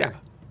cranky guy? Yeah.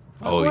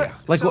 Oh, yeah.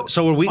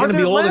 So are we going to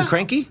be old and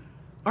cranky?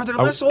 Are there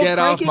less old Get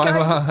off cranky my guys?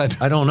 lawn.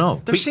 I don't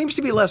know. There seems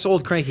to be less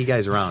old cranky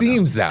guys around.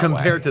 Seems now, that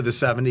compared way. to the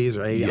 70s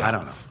or 80s. I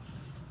don't know.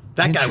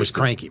 That guy was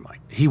cranky,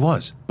 Mike. He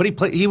was.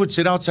 But he would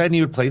sit outside and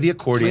he would play the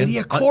accordion.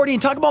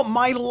 Talk about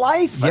my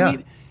life. Yeah. I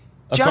mean,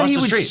 John, he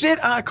would street. sit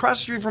across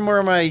the street from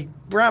where my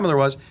grandmother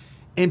was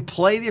and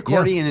play the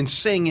accordion and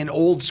sing in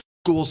old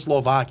school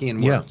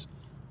Slovakian words.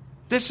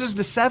 This is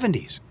the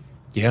 70s.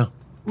 Yeah.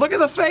 Look at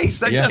the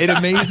face. It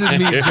amazes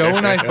me. Joe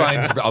and I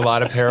find a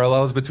lot of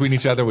parallels between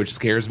each other, which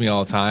scares me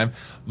all the time.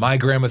 My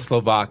grandma's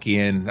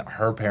Slovakian.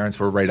 Her parents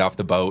were right off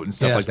the boat and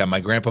stuff like that. My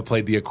grandpa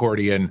played the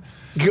accordion.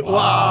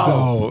 Wow.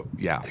 So,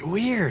 yeah.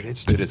 Weird.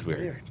 It is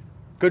weird.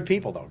 Good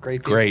people, though.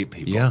 Great people. Great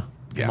people. Yeah.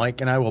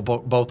 Mike and I will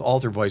both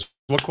alter voice.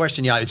 What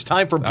question? Yeah, it's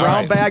time for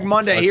Brown Bag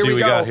Monday. Let's Here see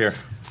we what go. we got here.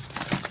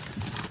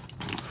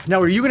 Now,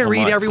 are you going to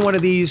read every one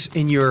of these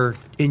in your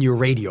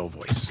radio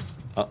voice?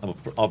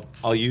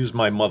 I'll use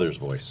my mother's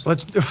voice.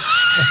 Let's do.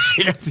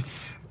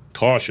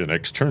 Caution,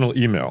 external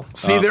email.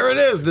 See, there it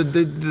is. The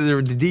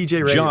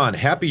DJ radio. John,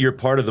 happy you're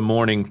part of the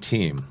morning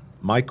team.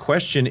 My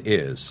question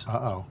is.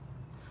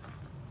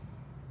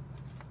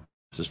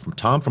 This is from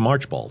Tom from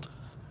Archbald.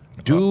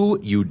 Do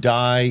you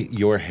dye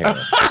your hair?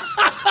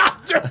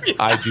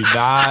 I do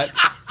not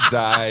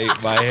dye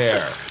my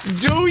hair.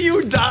 Do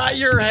you dye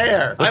your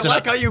hair? Listen, I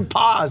like how you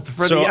paused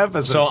for the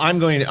emphasis. So I'm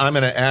going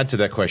to add to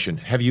that question.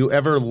 Have you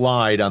ever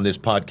lied on this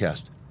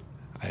podcast?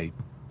 I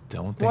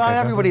don't think. Well,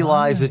 everybody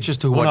lies. It's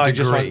just to what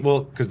degree?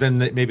 Because then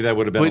maybe that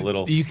would have been a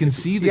little. You can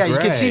see the gray. you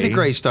can see the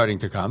gray starting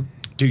to come.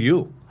 Do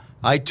you?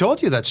 I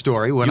told you that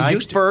story when I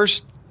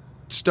first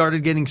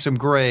started getting some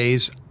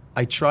grays.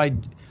 I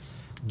tried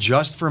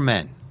Just for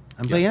Men.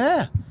 I'm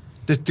thinking,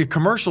 The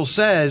commercial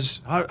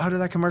says, how did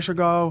that commercial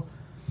go?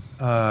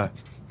 I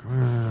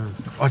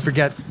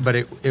forget, but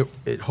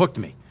it hooked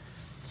me.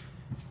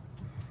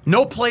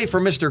 No play for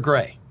Mr.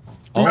 Gray.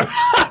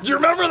 Oh. Do you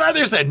remember that?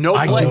 They said no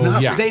play.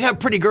 They'd have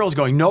pretty girls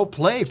going, no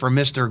play for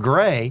Mr.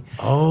 Gray.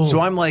 Oh.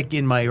 So I'm like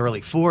in my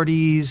early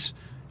 40s.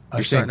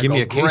 You're saying, give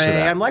me a case of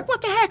that. I'm like,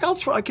 what the heck? I'll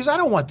try, because I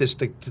don't want this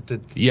to.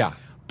 Yeah.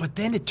 But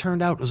then it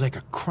turned out it was like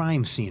a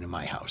crime scene in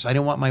my house. I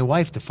didn't want my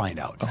wife to find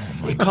out.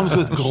 It comes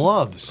with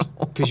gloves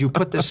because you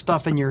put this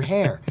stuff in your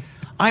hair.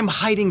 I'm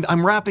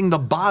wrapping the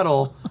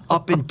bottle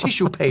up in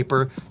tissue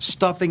paper,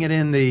 stuffing it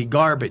in the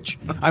garbage.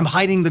 I'm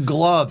hiding the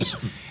gloves.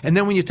 And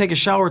then when you take a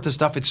shower with the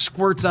stuff, it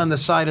squirts on the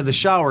side of the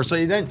shower.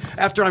 So then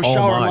after I'm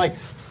showering, I'm like,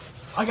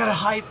 I got to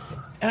hide.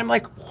 And I'm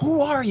like,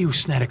 who are you,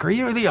 Snedeker? Are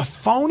you a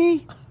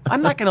phony?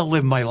 I'm not going to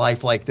live my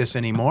life like this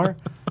anymore.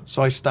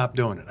 So I stopped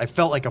doing it. I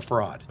felt like a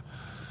fraud.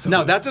 So,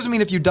 no, that doesn't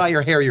mean if you dye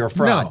your hair, you're a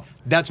fraud. No.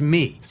 That's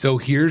me. So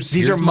here's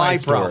my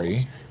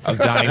story of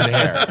dyeing the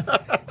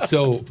hair.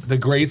 So the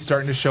gray's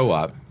starting to show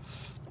up.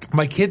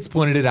 My kids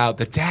pointed it out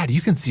that, Dad,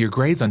 you can see your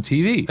grays on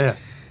TV. Yeah.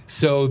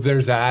 So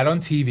there's an ad on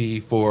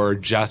TV for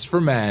Just for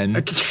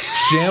Men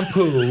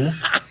shampoo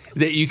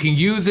that you can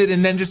use it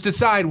and then just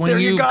decide when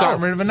you've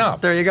gotten rid of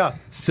enough. There you go.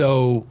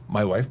 So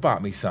my wife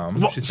bought me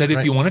some. She said,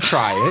 if you want to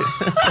try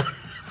it.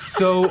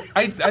 So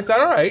I thought,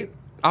 all right.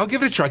 I'll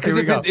give it a try, because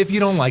if you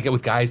don't like it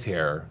with guys'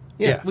 hair,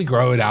 we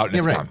grow it out and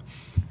it's gone.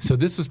 So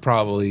this was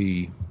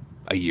probably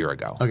a year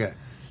ago. Okay.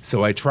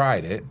 So I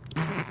tried it.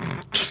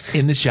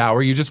 In the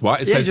shower, you just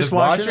wash. It says just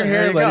wash your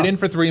hair, let it in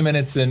for 3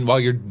 minutes, and while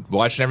you're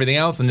washing everything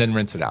else, and then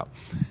rinse it out.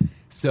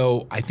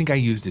 So I think I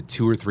used it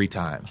 2 or 3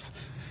 times.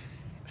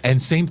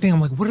 And same thing,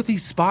 I'm like, what are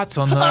these spots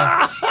on the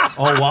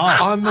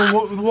on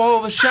the wall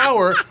of the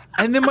shower?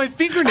 And then my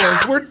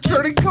fingernails were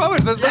turning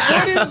colors. I was like,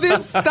 what is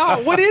this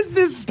stuff? What is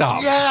this stuff?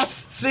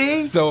 Yes,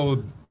 see?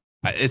 So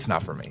it's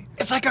not for me.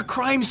 It's like a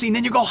crime scene.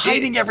 Then you go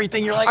hiding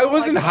everything. You're like, I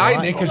wasn't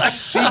hiding it because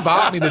she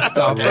bought me this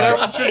stuff. But I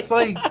was just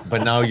like,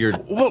 but now you're.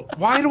 Well,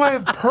 why do I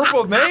have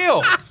purple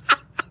nails?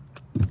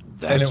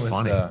 That's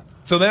funny.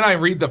 So then I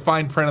read the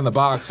fine print on the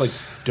box, like,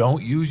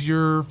 don't use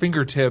your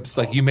fingertips.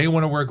 Like, you may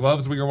want to wear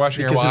gloves when you're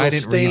washing your hair. Well, I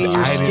didn't read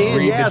the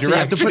so you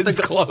have to put the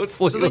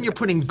closely. So then you're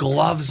putting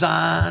gloves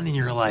on, and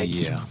you're like,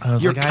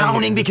 you're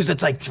counting because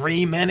it's like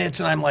 3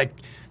 minutes, and I'm like,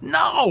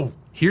 no.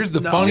 Here's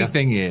the funny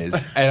thing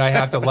is, and I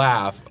have to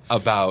laugh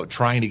about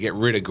trying to get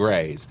rid of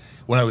grays.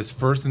 When I was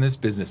first in this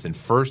business and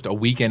first a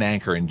weekend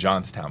anchor in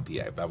Johnstown,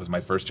 PA, that was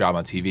my first job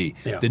on TV.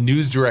 Yeah. The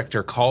news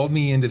director called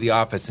me into the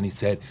office, and he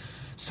said,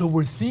 so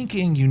we're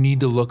thinking you need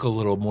to look a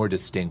little more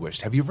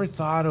distinguished. Have you ever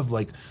thought of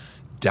like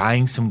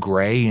dyeing some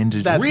gray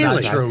into? That's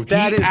not true.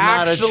 That is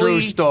not a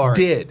true story.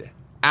 That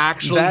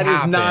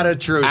is not a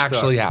true story.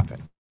 Actually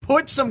happened.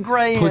 Put some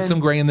gray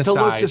in the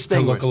sides to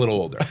look a little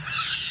older.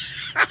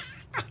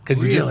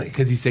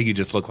 Because he said you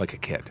just look like a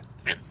kid.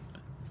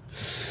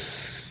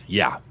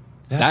 Yeah.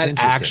 That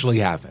actually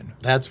happened.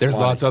 There's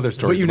lots of other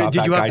stories about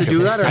that guy. Did you have to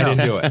do that or no? I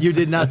didn't do it. You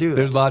did not do that.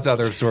 There's lots of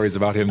other stories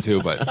about him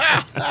too,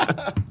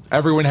 but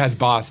everyone has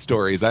boss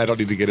stories. I don't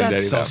need to get into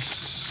any of them. That's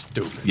so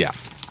stupid. Yeah.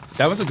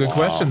 That was a good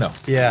question, though.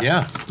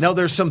 Yeah. Now,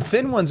 there's some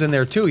thin ones in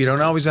there, too. You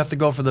don't always have to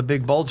go for the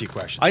big, bulgy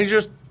question.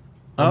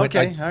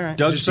 Okay, all right.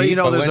 Just so you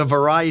know, there's a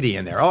variety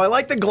in there. Oh, I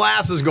like the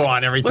glasses go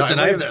on every time.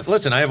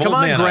 Listen, I have Come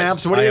old man eyes. Come on,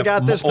 Gramps. What do you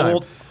got this time?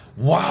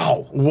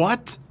 Wow.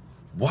 What?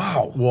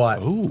 Wow.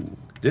 What? Ooh.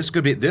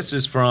 This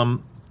is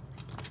from,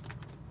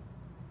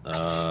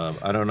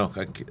 I don't know.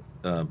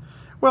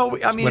 Well,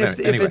 I mean, if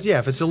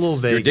it's a little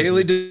vague. Your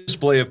daily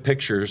display of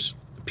pictures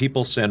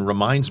people send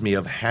reminds me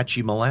of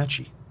Hatchie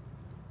Malachi.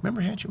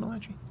 Remember Hatchie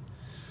Malachi?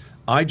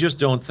 I just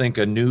don't think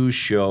a news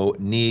show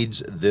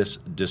needs this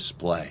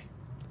display.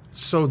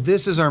 So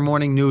this is our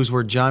morning news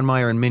where John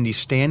Meyer and Mindy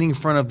standing in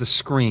front of the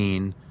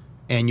screen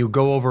and you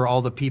go over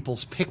all the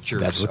people's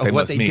pictures That's what of they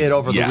what must they mean. did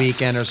over Yes. the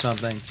weekend or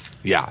something.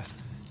 Yeah.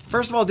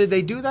 First of all, did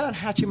they do that on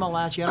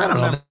Hatchie-Malachi? I don't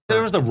know.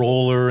 There was the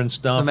roller and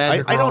stuff. The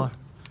Magic I Roller. don't.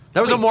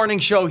 That was a Wait. morning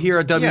show here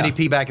at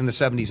WNEP back in the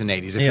 70s and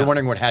 80s, if Yeah. you're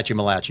wondering what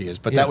Hatchie-Malachi is.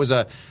 But Yeah. that was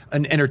an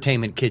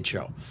entertainment kid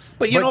show.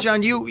 But you know-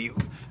 John,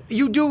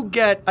 you do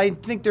get, I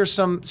think there's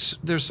some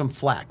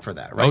flack for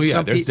that, right? Oh, yeah,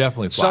 Some there's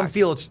definitely flack. Some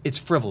feel it's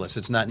frivolous,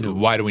 it's not new.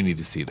 Why do we need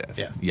to see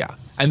this? Yeah.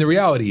 And the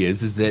reality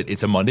is that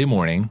it's a Monday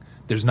morning.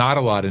 There's not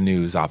a lot of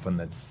news often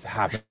that's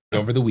happened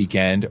over the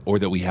weekend or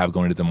that we have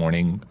going into the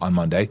morning on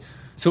Monday.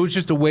 So it's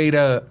just a way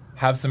to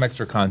have some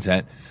extra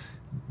content.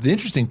 The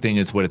interesting thing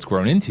is what it's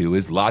grown into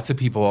is lots of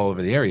people all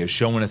over the area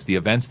showing us the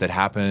events that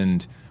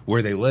happened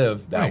where they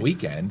live that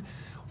weekend.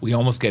 We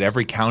almost get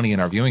every county in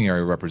our viewing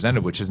area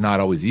represented, which is not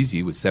always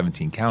easy with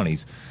 17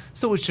 counties.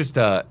 So it's just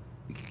a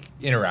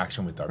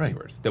interaction with our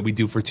viewers that we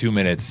do for 2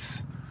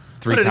 minutes,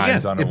 three But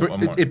times again, on a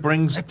morning. it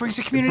brings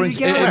the community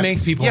together. It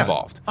makes people Yeah.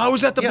 involved. I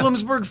was at the Yeah.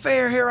 Bloomsburg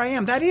Fair, here I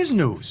am. That is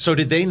news. So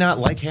did they not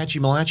like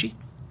Hatchie-Malachi?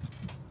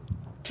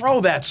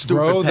 Throw that stupid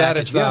Throw that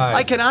package. aside.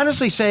 I can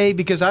honestly say,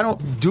 because I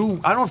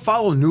don't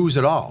follow news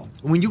at all.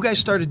 When you guys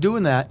started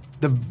doing that,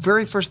 the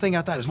very first thing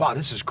I thought is, wow,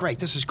 this is great,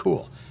 this is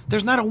cool.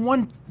 There's not a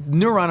one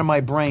neuron in my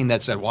brain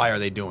that said, why are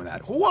they doing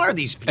that? Who are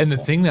these people? And the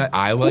thing that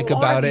I like Who are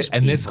about these it,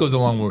 and this people? goes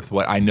along with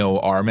what I know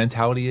our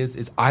mentality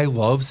is I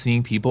love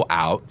seeing people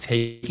out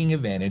taking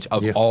advantage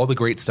of all the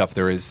great stuff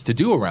there is to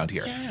do around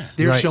here. Yeah.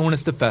 They're Right. showing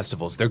us the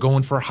festivals. They're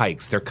going for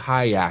hikes. They're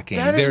kayaking.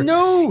 That is they're,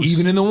 news.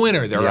 Even in the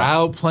winter, they're Yeah.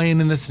 out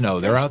playing in the snow.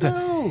 They're out there.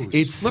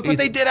 News. Look what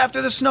they did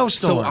after the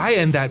snowstorm. So I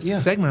end that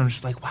segment. I'm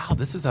just like, wow,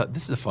 this is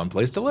a fun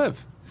place to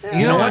live.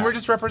 You know, and we're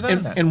just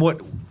representing that. And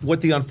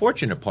what the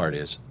unfortunate part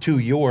is, to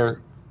your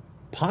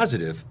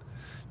positive,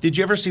 did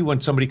you ever see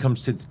when somebody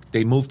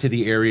they move to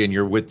the area and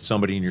you're with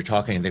somebody and you're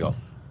talking and they go,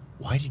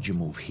 why did you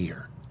move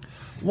here?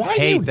 Why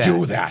do you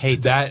do that?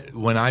 Hate that.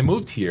 When I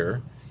moved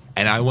here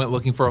and I went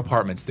looking for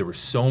apartments, there were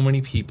so many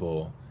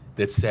people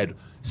that said,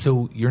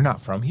 so you're not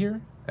from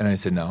here? And I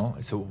said, no.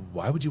 I said,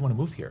 why would you want to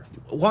move here?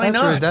 Why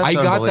That's not? right, that's I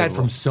got that unbelievable.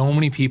 from so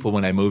many people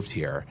when I moved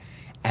here.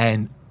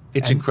 And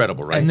It's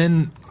incredible, right? And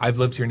then I've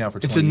lived here now for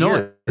 20 It's annoying.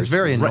 years. It's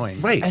very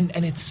annoying. Right. And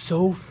it's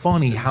so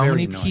funny how very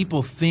many annoying.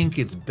 people think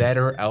it's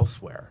better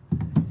elsewhere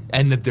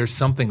and that there's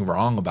something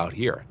wrong about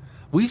here.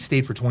 We've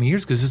stayed for 20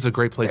 years because this is a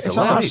great place It's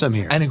to live. awesome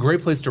here. And a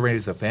great place to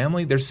raise a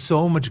family. There's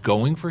so much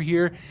going for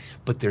here,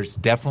 but there's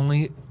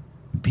definitely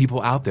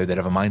people out there that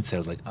have a mindset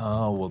of like,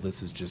 oh, well,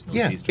 this is just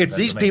Yeah, Northeastern it's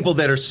these Pennsylvania. people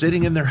that are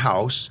sitting in their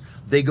house.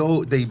 They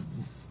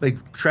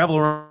travel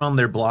around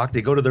their block.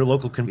 They go to their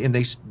local and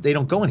they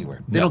don't go anywhere.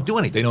 They No, don't do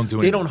anything. they don't do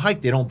They anything. don't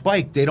hike. They don't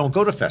bike. They don't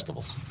go to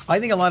festivals. I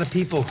think a lot of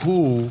people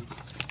who,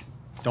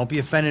 don't be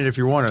offended if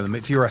you're one of them,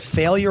 if you're a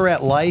failure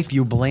at life,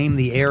 you blame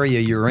the area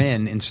you're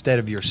in instead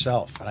of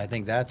yourself. And I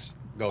think that's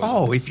goes.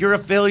 Oh, if you're a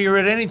failure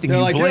at anything, They're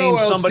you like, blame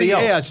 "Oh, somebody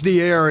else. Yeah, it's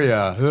the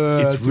area.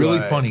 It's That's really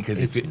right." funny because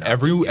It's not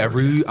every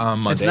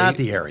Monday, It's not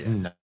the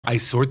area. I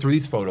sort through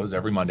these photos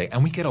every Monday,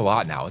 and we get a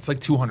lot now. It's like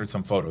 200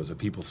 some photos of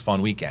people's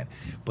fun weekend.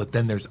 But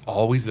then there's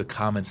always the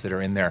comments that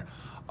are in there.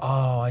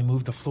 Oh, I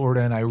moved to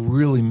Florida and I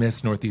really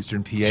miss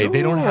Northeastern PA.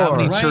 They don't have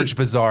any Right. church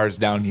bazaars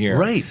down here.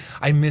 Right.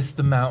 I miss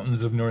the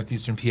mountains of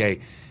Northeastern PA.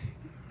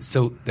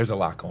 So there's a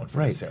lot going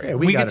for this area. Yeah,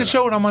 we we get got to it.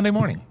 show it on Monday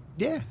morning.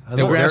 Yeah.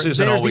 The grass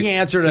isn't there's always the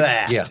answer to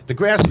that. Yeah, the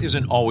grass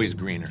isn't always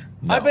greener.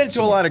 I've been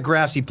to a lot of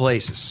grassy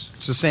places.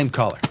 It's the same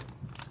color.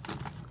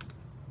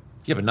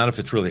 Yeah, but not if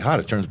it's really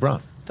hot. It turns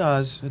brown.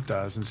 It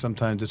does. And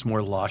sometimes it's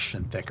more lush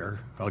and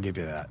thicker. I'll give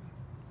you that.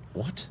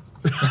 What?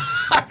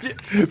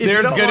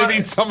 There's going to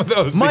be some of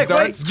those Mike, things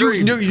on wait,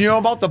 screen. you know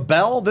about the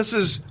bell? This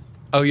is,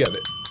 Oh, yeah.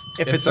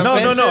 if it's No,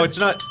 offensive, it's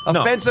not.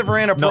 No. offensive or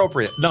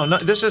inappropriate. No,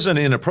 this isn't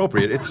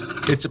inappropriate.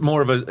 It's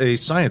more of a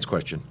science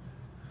question.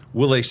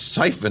 Will a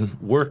siphon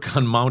work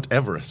on Mount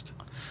Everest?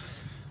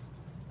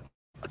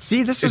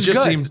 See, this It is just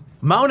good. seemed-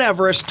 Mount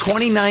Everest,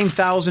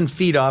 29,000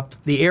 feet up.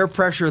 The air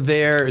pressure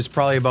there is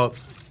probably about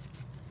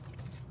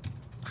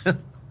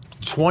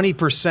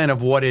 20%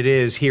 of what it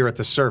is here at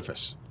the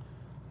surface.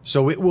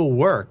 So it will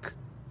work,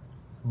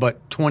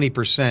 but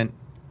 20%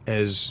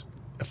 as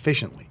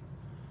efficiently.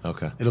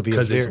 Okay. It'll be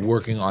Because a it's very-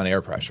 working on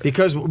air pressure.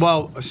 Because,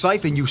 well, a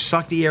siphon, you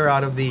suck the air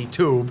out of the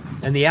tube,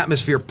 and the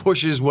atmosphere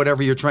pushes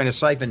whatever you're trying to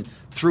siphon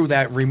through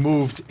that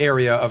removed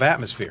area of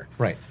atmosphere.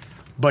 Right.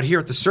 But here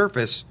at the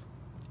surface,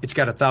 it's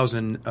got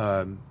 1,000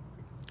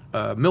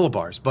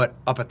 millibars. But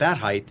up at that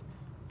height,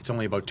 it's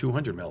only about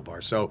 200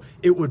 millibars. So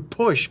it would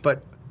push,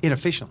 but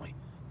inefficiently,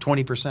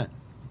 20%.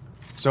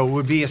 So it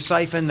would be a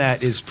siphon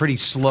that is pretty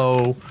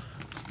slow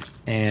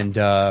and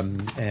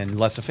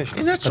less efficient.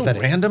 And that's so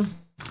Pathetic. random.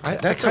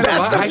 That's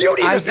the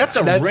beauty. That's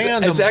a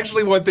random. It's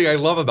actually one thing I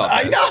love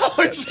about this. I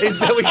know. is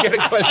that we get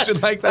a question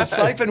like A that.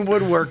 siphon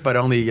would work, but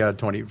only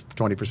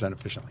 20%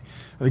 efficiently.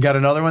 We got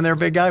another one there,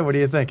 big guy? What are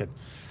you thinking?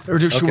 Or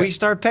should Okay. we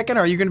start picking?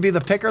 Are you going to be the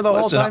picker the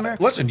whole time here?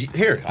 Listen,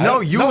 here. No,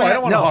 I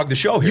don't want to hog the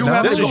show here. You No,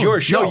 have this the- is your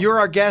show. No, you're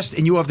our guest,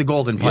 and you have the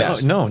golden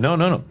pipes.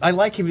 No. I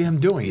like him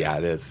doing Yeah,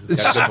 it. it is.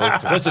 It's got good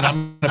voice to it. Listen,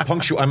 I'm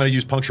going to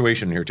use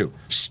punctuation here too.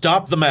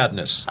 Stop the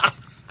madness.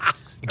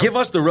 Give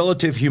us the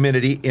relative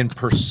humidity in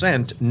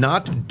percent,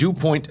 not dew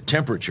point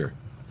temperature.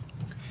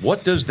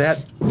 What does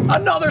that...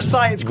 Another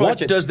science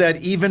question. What does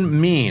that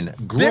even mean?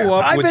 Grew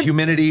up with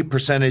humidity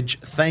percentage.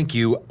 Thank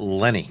you,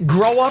 Lenny.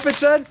 Grow up, it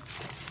said?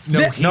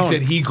 No, he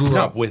said he grew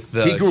up with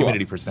the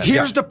humidity percentage.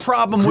 Here's the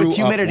problem with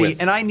humidity,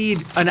 and I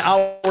need an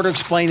hour to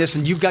explain this,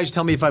 and you guys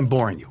tell me if I'm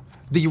boring you.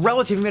 The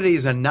relative humidity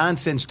is a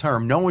nonsense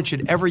term. No one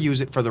should ever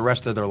use it for the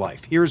rest of their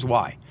life. Here's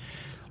why.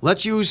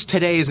 Let's use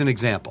today as an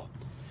example.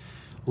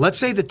 Let's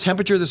say the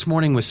temperature this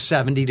morning was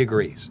 70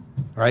 degrees,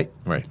 right?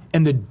 Right.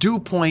 And the dew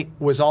point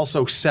was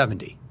also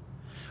 70.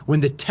 When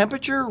the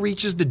temperature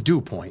reaches the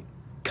dew point,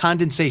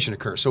 condensation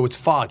occurs, so it's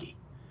foggy.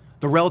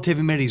 The relative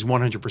humidity is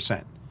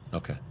 100%.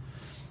 Okay.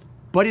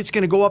 But it's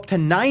going to go up to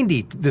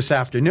 90 this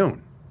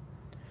afternoon.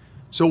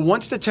 So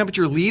once the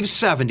temperature leaves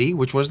 70,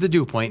 which was the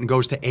dew point, and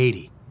goes to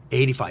 80,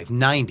 85,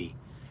 90,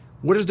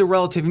 what does the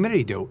relative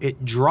humidity do?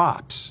 It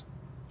drops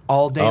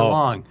all day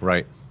long.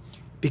 Right.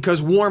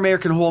 Because warm air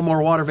can hold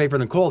more water vapor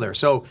than cold air.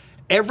 So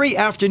every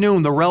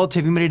afternoon, the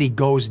relative humidity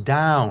goes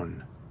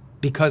down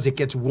because it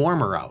gets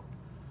warmer out.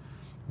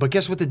 But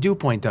guess what the dew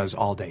point does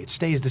all day? It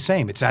stays the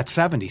same. It's at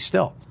 70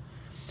 still.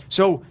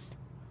 So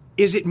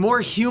is it more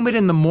humid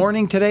in the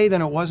morning today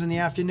than it was in the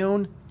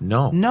afternoon?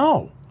 No.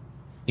 No.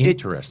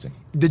 Interesting.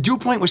 The dew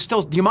point was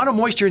still, the amount of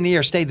moisture in the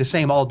air stayed the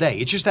same all day.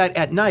 It's just that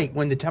at night,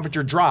 when the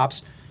temperature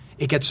drops,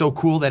 it gets so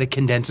cool that it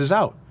condenses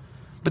out.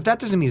 But that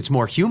doesn't mean it's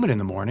more humid in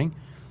the morning.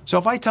 So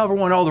if I tell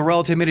everyone, the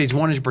relative humidity is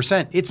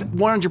 100%, it's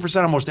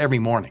 100% almost every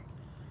morning.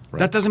 Right.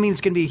 That doesn't mean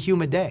it's going to be a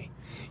humid day.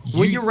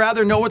 Would you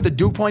rather know what the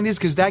dew point is?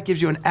 Because that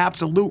gives you an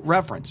absolute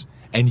reference.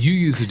 And you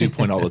use the dew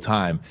point all the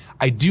time.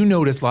 I do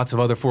notice lots of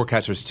other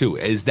forecasters too.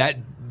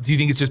 Do you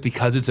think it's just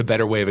because it's a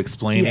better way of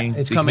explaining? Yeah,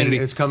 it's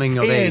coming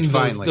of age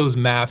finally. Those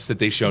maps that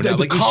they show now,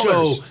 the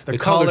colors, the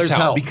colors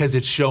help because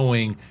it's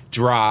showing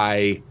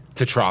dry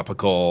to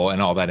tropical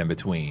and all that in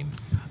between.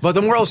 But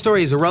the moral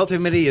story is the relative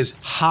humidity is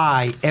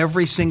high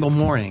every single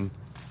morning,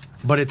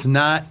 but it's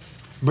not.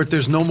 But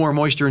there's no more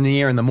moisture in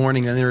the air in the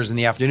morning than there is in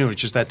the afternoon.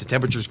 It's just that the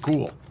temperature's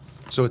cool,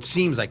 so it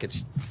seems like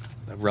it's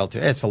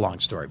relative. It's a long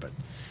story, but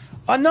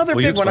another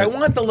big one. I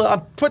want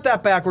put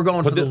that back. We're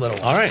going for the little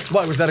one. All right.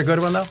 What was that a good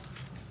one though?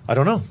 I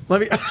don't know.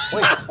 Let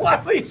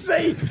me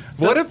see.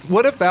 What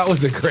if that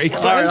was a great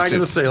question? All right, I'm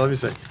going to say. Let me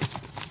see.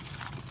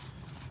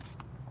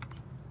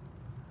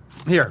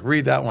 Here,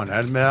 read that one.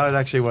 That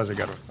actually was a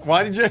good one.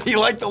 Why did you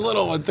like the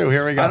little one too?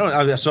 Here we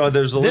go. So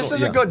there's a little. This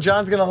is a good.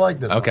 John's going to like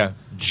this. Okay. One.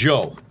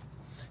 Joe,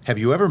 have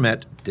you ever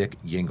met Dick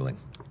Yingling?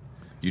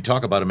 You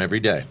talk about him every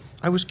day.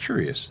 I was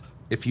curious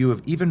if you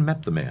have even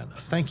met the man.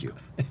 Thank you,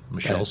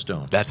 Michelle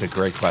Stone. That's a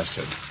great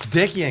question.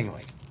 Dick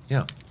Yingling.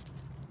 Yeah.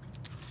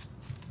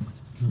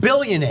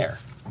 Billionaire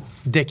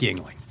Dick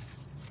Yingling.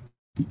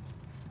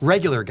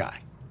 Regular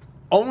guy.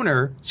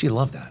 Owner See, you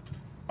love that.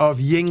 of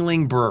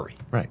Yingling Brewery.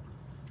 Right.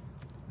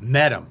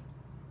 Met him.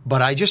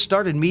 But I just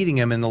started meeting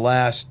him in the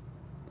last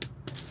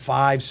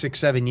 5, 6,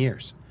 7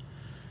 years.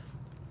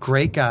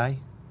 Great guy.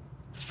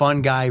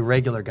 Fun guy,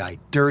 regular guy.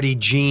 Dirty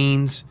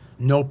jeans.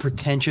 No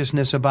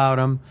pretentiousness about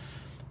him.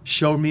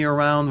 Showed me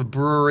around the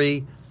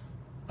brewery.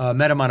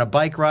 Met him on a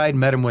bike ride.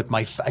 Met him with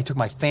I took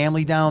my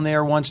family down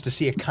there once to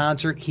see a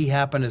concert. He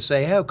happened to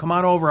say, "Hey, come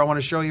on over. I want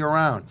to show you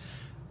around."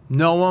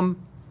 Know him.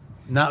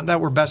 Not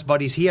that we're best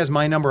buddies. He has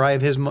my number. I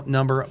have his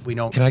number. We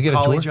don't Can I get a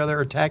call tour? each other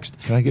or text.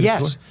 Can I get a tour?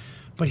 Yes.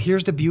 But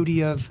here's the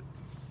beauty of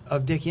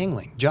Dick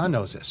Yingling. John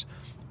knows this.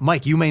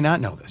 Mike, you may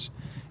not know this.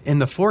 In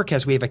the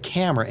forecast, we have a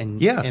camera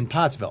in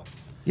Pottsville.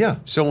 Yeah.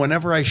 So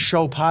whenever I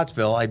show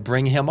Pottsville, I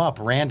bring him up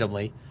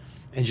randomly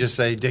and just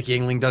say, Dick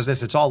Yingling does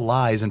this. It's all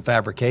lies and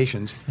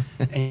fabrications.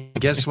 And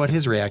guess what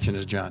his reaction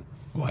is, John?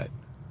 What?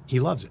 He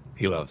loves it.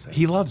 He loves it.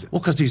 He loves it.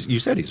 Well, because you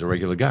said he's a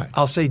regular guy.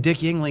 I'll say Dick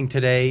Yingling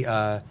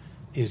today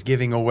is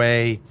giving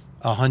away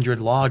 100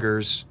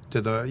 loggers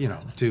to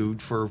the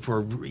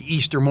for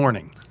Easter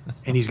morning,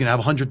 and he's going to have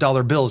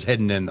 $100 bills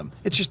hidden in them.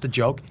 It's just a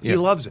joke. Yeah. He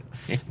loves it.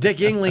 Dick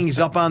Yingling's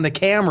up on the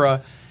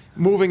camera,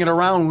 moving it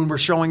around when we're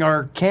showing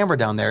our camera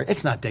down there.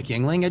 It's not Dick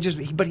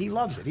Yingling. But he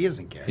loves it. He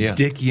doesn't care. Yeah.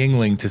 Dick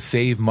Yingling, to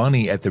save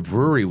money at the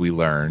brewery, we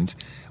learned,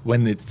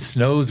 when it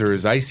snows or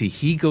is icy,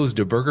 he goes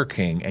to Burger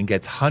King and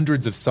gets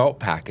hundreds of salt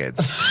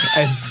packets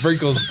and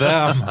sprinkles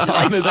them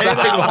on the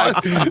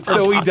sidewalk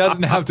so he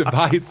doesn't have to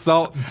buy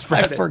salt and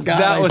spread I forgot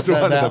That I was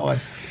said one that of them. one.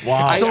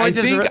 Wow.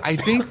 I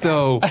think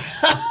though,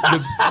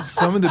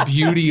 some of the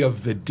beauty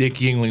of the Dick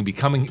Yingling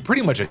becoming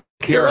pretty much a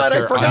You're right,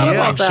 character I forgot on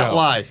about the that show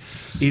lie.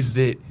 is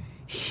that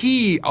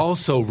he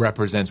also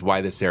represents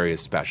why this area is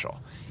special.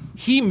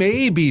 He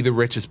may be the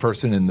richest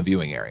person in the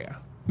viewing area.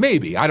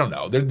 Maybe. I don't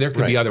know. There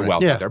could be other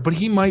wealth out there. But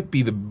he might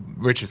be the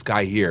richest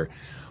guy here.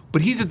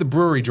 But he's at the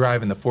brewery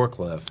driving the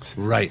forklift.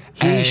 Right.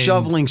 He's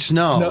shoveling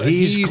snow.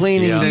 He's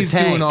cleaning the He's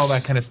tanks. doing all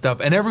that kind of stuff.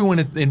 And everyone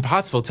in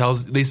Pottsville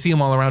they see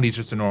him all around. He's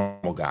just a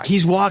normal guy.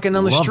 He's walking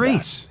on the Love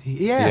streets.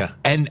 Yeah.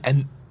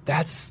 And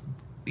that's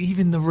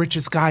even the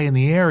richest guy in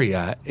the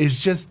area is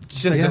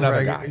just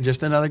another guy.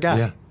 Just another guy.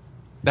 Yeah.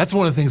 That's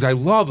one of the things I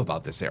love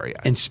about this area.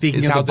 And speaking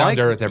is of how the down bike-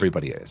 to earth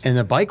everybody is. And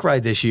the bike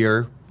ride this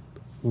year,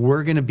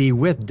 we're going to be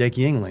with Dick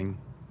Yingling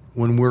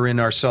when we're in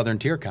our southern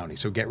tier county.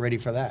 So get ready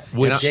for that.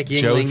 Which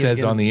Joe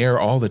says on the air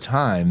all the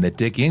time that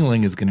Dick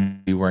Yingling is going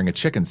to be wearing a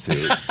chicken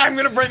suit. I'm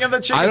going to bring him the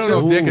chicken suit. I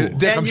don't know if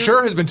Dick I'm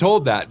sure has been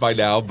told that by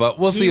now, but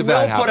we'll see if that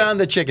happens. He will put on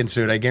the chicken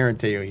suit. I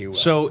guarantee you he will.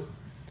 So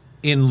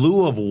in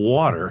lieu of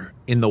water,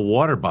 in the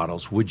water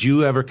bottles, would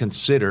you ever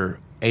consider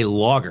a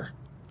lager?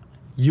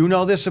 You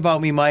know this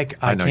about me, Mike.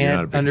 I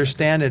can't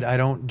understand drinker. it. I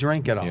don't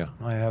drink at all.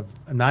 Yeah.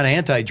 I'm not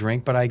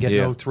anti-drink, but I get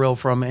no thrill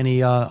from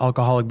any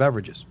alcoholic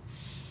beverages.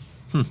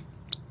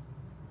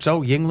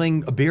 So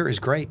Yingling, a beer is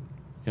great.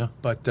 Yeah.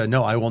 But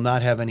no, I will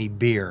not have any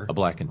beer. A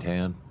black and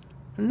tan?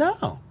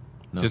 No.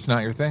 Just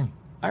not your thing.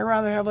 I'd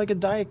rather have like a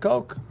Diet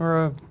Coke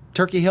or a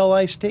Turkey Hill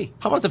iced tea.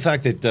 How about the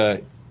fact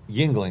that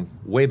Yingling,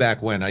 way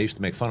back when, I used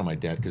to make fun of my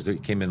dad because they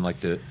came in like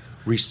the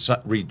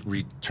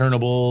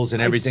returnables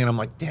and everything. And I'm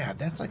like, Dad,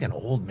 that's like an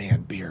old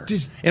man beer.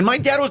 And my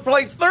dad was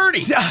probably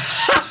 30.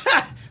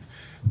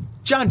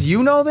 John, do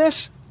you know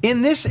this?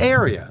 In this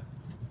area,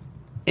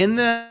 in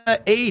the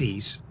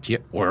 80s.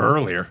 Or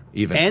earlier,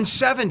 even. And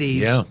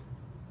 70s. Yeah.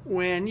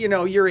 When,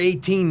 you're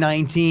 18,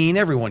 19,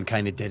 everyone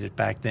kind of did it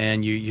back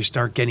then. You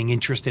start getting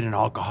interested in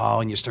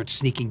alcohol and you start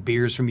sneaking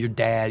beers from your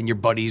dad and your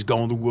buddies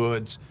going to the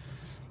woods.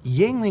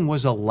 Yingling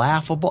was a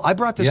laughable. I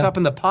brought this up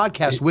in the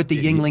podcast with the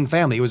Yingling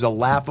family. It was a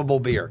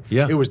laughable beer.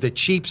 Yeah. It was the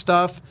cheap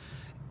stuff,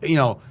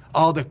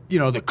 all the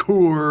the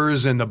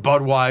Coors and the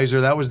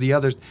Budweiser. That was the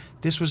others.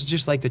 This was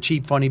just like the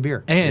cheap, funny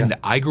beer. And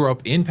I grew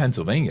up in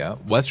Pennsylvania,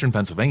 Western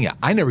Pennsylvania.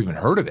 I never even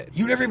heard of it.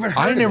 You never even heard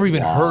of it? I never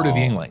even heard of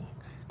Wow. Yingling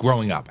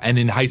growing up. And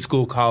in high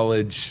school,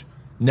 college,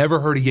 never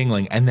heard of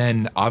Yingling. And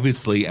then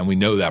obviously, and we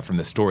know that from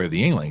the story of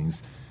the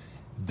Yinglings,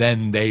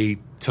 then they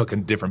took a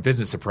different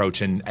business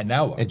approach, and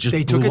now look.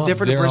 They took a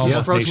different business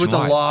approach with the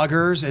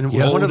lagers, and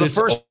one of the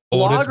first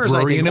lagers,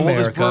 brewery in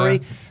America.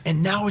 Brewery,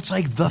 and now it's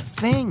like the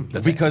thing.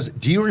 Because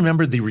do you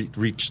remember the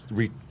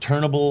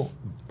returnable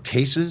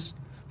cases?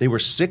 They were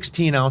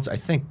 16 ounce, I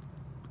think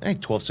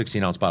 12,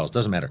 16 ounce bottles,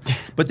 doesn't matter.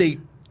 But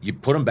you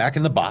put them back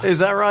in the box. Is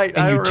that right?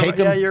 And you take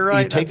them, yeah, you're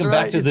right. You take them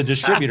back to the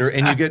distributor,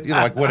 and you get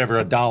like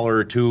whatever, $1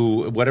 or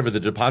 $2, whatever the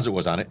deposit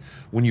was on it.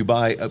 When you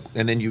buy,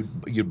 and then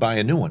you buy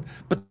a new one.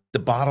 But the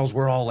bottles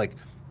were all like,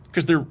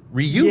 because they're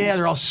reused. Yeah,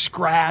 they're all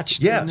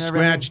scratched. Yeah,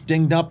 scratched,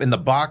 dinged up, and the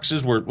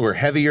boxes were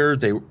heavier.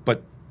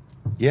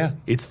 Yeah.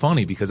 It's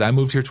funny because I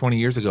moved here 20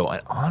 years ago,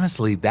 and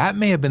honestly, that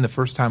may have been the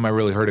first time I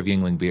really heard of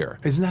Yingling beer.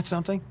 Isn't that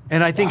something?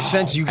 And I think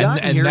since you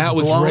got and here, that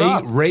was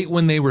right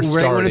when they were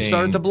starting. Right when it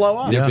started to blow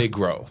up. Their big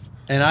growth.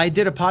 And I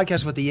did a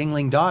podcast with the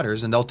Yingling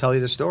daughters, and they'll tell you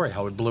the story,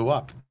 how it blew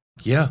up.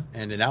 Yeah.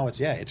 And now it's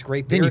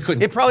great beer. Then you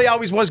couldn't, it probably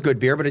always was good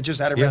beer, but it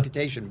just had a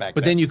reputation back then.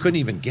 But then you couldn't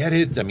even get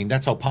it. I mean,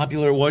 that's how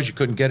popular it was. You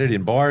couldn't get it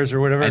in bars or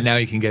whatever. And now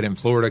you can get it in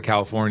Florida,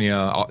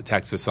 California,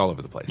 Texas, all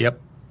over the place.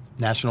 Yep.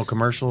 National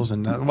commercials.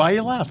 And why are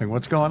you laughing?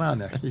 What's going on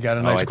there? You got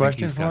a nice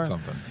question he's got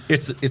something.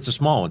 It's a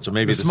small one, so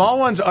maybe the small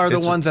ones are the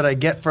ones that I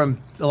get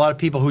from a lot of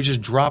people who just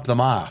drop them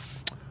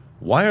off.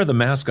 Why are the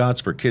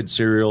mascots for kids'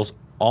 cereals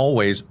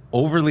always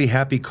overly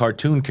happy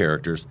cartoon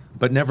characters,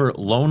 but never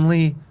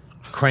lonely,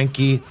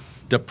 cranky,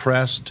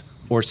 depressed,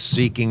 or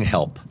seeking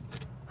help?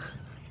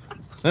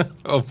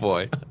 Oh,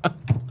 boy.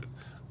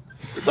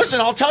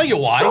 Listen, I'll tell you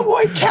why.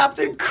 Why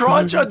Captain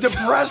Crunch, a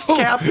depressed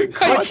Captain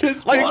Crunch? I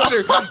just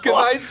picture, because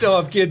I still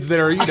have kids that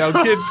are,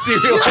 kids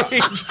cereal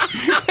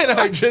age, and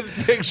I just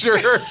picture,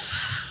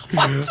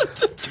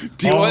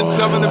 do you want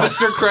some of the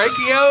Mr.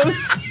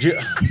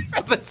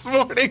 Crankios this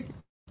morning?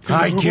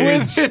 Hi,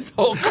 kids. With his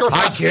whole crowd.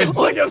 Hi, kids.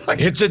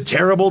 It's a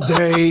terrible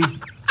day.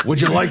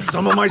 Would you like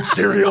some of my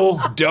cereal?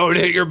 Don't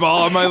hit your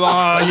ball on my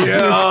lawn.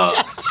 Yeah.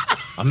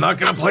 I'm not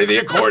going to play the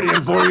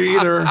accordion for you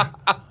either.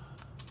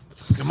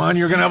 Come on,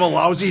 you're going to have a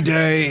lousy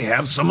day.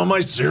 Have some of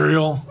my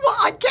cereal. Well,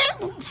 I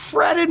can't.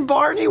 Fred and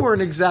Barney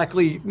weren't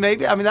exactly,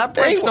 maybe, I mean, that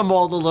breaks the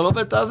mold a little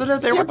bit, doesn't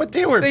it? They were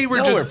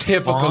just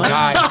typical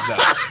guys, though.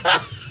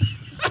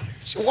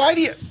 So why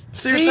do you...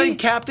 So you're saying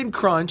Captain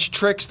Crunch,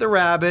 Tricks the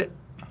Rabbit,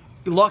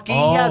 Lucky,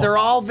 yeah, they're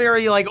all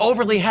very,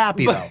 overly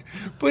happy, though.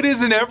 But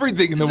isn't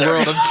everything in the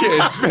world of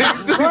kids?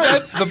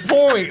 That's the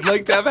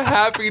point. To have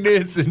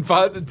happiness and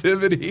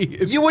positivity.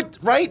 You would,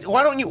 right?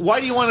 Why do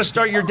you want to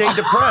start your day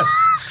depressed?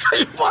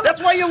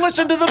 That's why you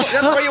listen to that's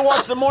why you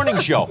watch the morning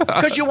show.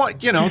 Because you want,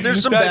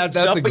 there's some bad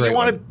stuff, but you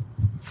want to.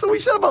 So we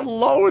should have a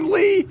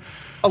lonely,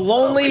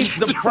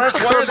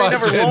 depressed. Why are they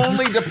never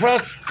lonely,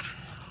 depressed?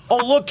 Oh,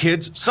 look,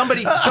 kids,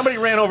 somebody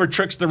ran over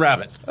Tricks the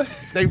Rabbit.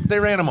 They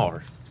ran him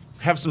over.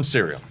 Have some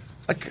cereal.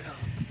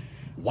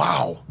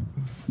 Wow.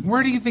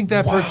 Where do you think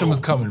that person was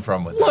coming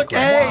from with Look,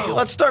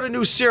 let's start a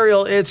new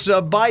cereal. It's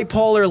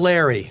Bipolar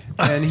Larry.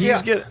 And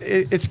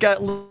it's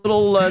got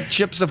little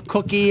chips of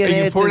cookie in it.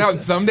 And you pour it out,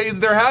 and some days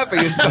they're happy,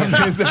 and some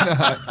days they're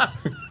not.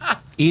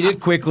 Eat it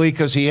quickly,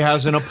 because he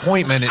has an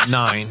appointment at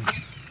 9.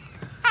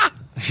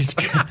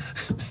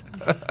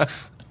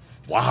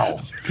 Wow.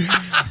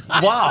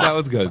 That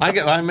was good.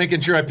 I'm making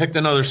sure I picked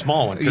another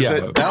small one. Yeah.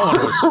 That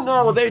one was...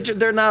 No, well,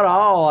 they're not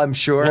all, I'm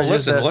sure. Well,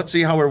 listen, let's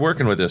see how we're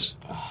working with this.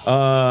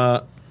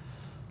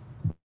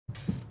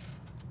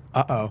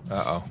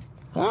 Uh-oh.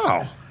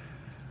 Wow.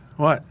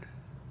 What?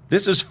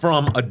 This is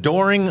from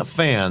Adoring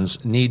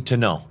Fans Need to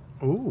Know.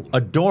 Ooh.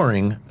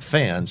 Adoring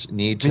Fans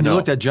Need to And Know. you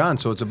looked at John,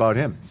 so it's about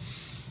him.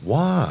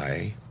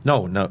 Why?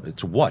 No,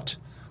 it's what?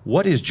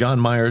 What is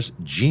John Mayer's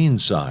jean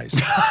size?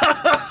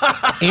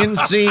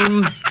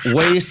 Inseam,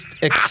 waist,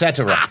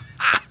 etc.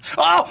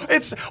 Oh,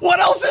 it's what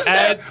else is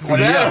there? What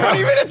do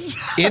you mean it's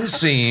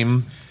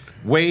Inseam,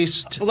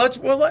 waist,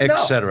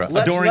 etc.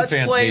 Let's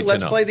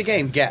play the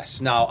game.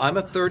 Guess. Now, I'm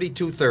a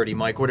 32-30.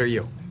 Mike, what are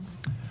you?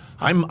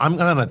 I'm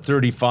on a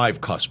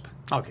 35 cusp.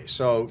 Okay,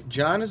 so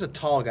John is a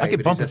tall guy. I could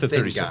but bump he's it a to thin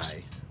 36.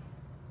 Guy.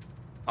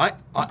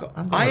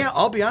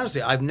 I'll be honest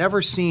with you. I've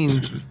never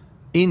seen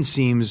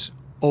inseams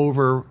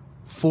over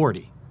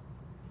 40.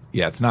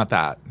 Yeah, it's not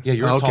that. Yeah,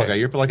 you're a tall Okay. guy.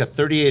 You're like a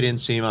 38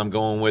 inseam I'm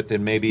going with,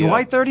 and maybe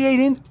Why 38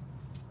 in?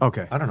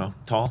 Okay. I don't know,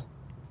 tall.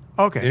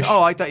 Okay. Ish.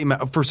 Oh, I thought you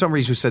meant, for some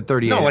reason you said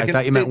 38. No, like I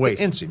thought you meant the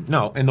waist. inseam.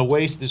 No, and the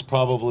waist is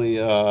probably.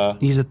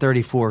 He's a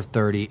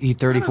 34-30. He's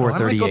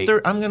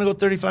 34-38. I'm going to go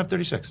 35,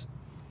 36.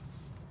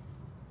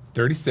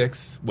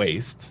 36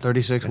 waist.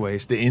 36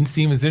 waist. The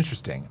inseam is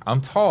interesting.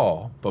 I'm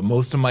tall, but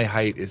most of my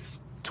height is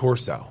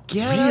torso.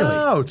 Get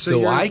out.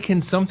 So I can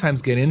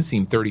sometimes get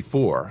inseam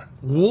 34.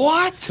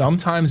 What?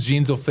 Sometimes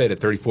jeans will fit at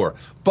 34.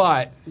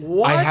 But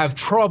What? I have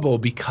trouble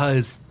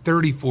because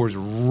 34 is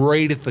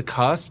right at the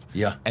cusp.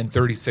 Yeah. And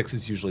 36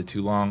 is usually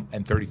too long.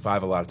 And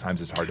 35 a lot of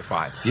times is hard to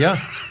find. Yeah.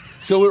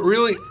 So it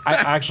really,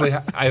 I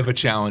have a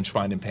challenge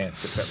finding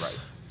pants that fit right.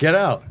 Get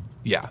out.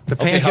 Yeah. The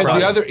pants Because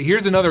problem.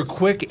 here's another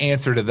quick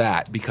answer to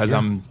that, because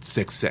I'm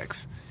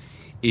 6'6",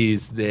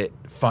 is that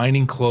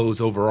finding clothes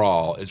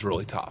overall is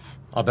really tough.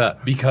 I'll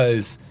bet.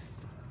 Because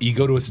you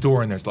go to a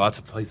store and there's lots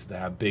of places that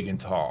have big and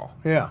tall.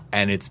 Yeah.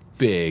 And it's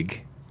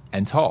big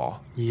and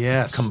tall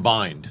Yes.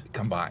 Combined.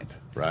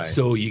 Right.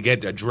 So you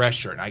get a dress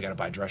shirt, and I got to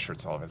buy dress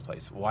shirts all over the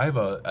place. Well, I have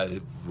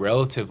a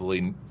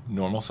relatively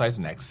normal size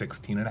neck,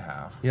 16 and a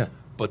half. Yeah.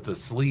 But the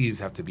sleeves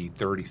have to be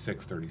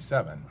 36,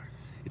 37.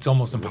 It's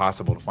almost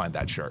impossible to find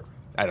that shirt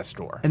at a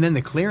store. And then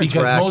the clearance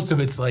because rack. most of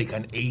it's like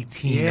an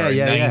 18 Yeah, or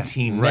yeah, yeah.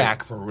 19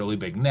 neck for a really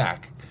big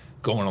neck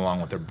going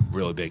along with a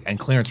really big. And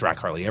clearance rack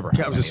hardly ever has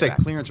I was any going to say, of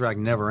that. clearance rack,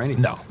 never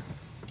anything. No.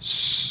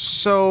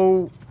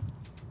 So,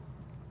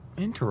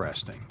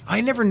 interesting.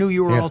 I never knew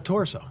you were all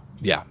torso.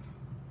 Yeah.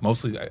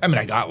 Mostly, I mean,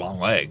 I got long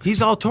legs.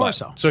 He's all but-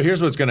 torso. So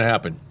here's what's going to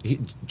happen.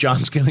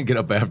 John's going to get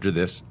up after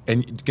this,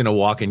 and he's going to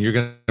walk, and you're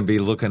going to be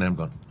looking at him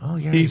going, oh,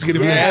 yeah. He's going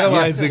to be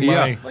analyzing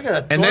my... Look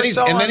at that And then he's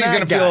torso on going that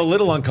to guy. feel a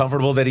little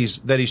uncomfortable that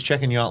he's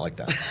checking you out like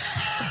that.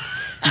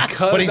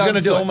 Because But he's I'm gonna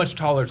do so it. much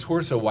taller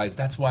torso-wise,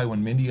 that's why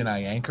when Mindy and I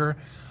anchor,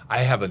 I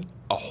have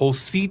a whole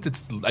seat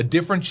that's a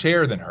different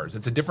chair than hers.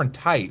 It's a different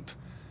type.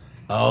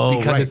 Oh,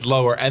 because right. it's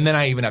lower, and then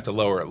I even have to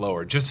lower it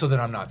lower, just so that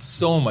I'm not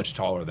so much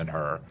taller than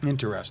her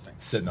Interesting.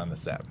 sitting on the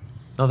set.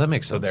 No, that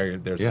makes So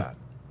sense. there's Yeah. that.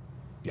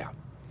 Yeah.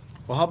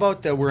 Well, how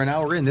about we're an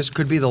hour in? This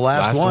could be the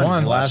last, Last one.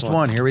 Last Last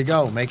one. Here we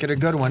go. Make it a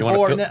good one. You wanna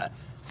Or fill-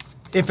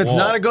 if it's Whoa.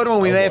 not a good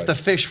one, we Oh, may boy. have to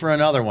fish for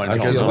another one. I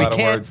because see a we lot of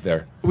can't. words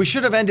there. We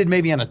should have ended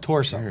maybe on a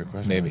torso.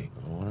 Maybe.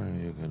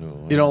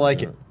 You don't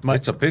like it?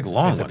 It's a big,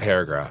 long It's a one.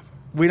 paragraph.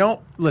 We don't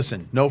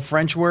listen. No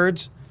French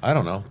words. I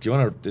don't know. Do you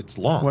want to? It's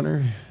long. What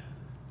are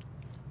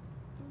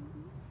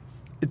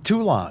too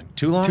long?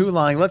 Too long? Too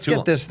long. Let's Too get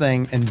long. this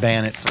thing and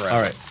ban it forever.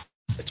 All right.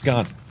 It's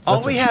gone.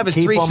 All we have is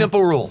Keep 3 them-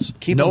 simple rules: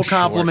 keep no them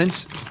short.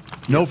 compliments,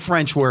 no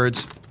French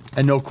words,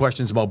 and no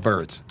questions about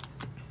birds.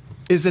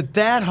 Is it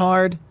that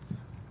hard,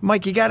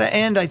 Mike? You got to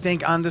end, I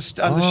think, on the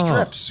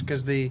strips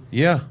because the.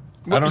 Yeah.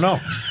 I don't know.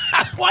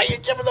 Why are you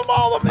giving them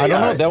all to me? I don't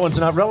know. That one's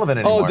not relevant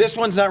anymore. Oh, this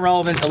one's not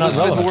relevant. not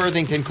Elizabeth relevant.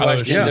 Worthington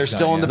question. yeah. They're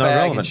still in the Not bag,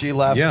 relevant. and she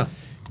left. Yeah.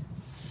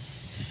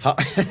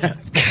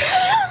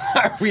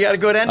 We got a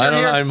good ender I don't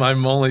here. know.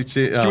 I'm only.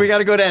 Do we got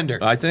a good ender?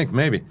 I think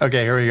maybe.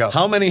 Okay, here we go.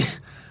 How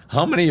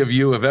many of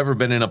you have ever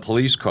been in a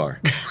police car?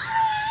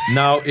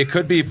 Now, it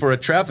could be for a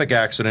traffic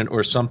accident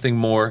or something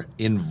more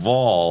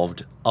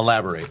involved.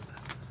 Elaborate.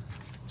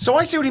 So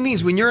I see what he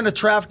means. When you're in a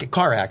traffic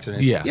car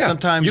accident, Yeah. Yeah.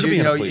 sometimes You could be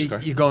in a know, police car.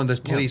 you go in this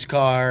police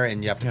car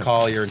and you have to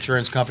call your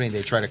insurance company.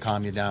 They try to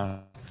calm you down.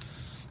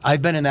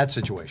 I've been in that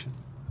situation.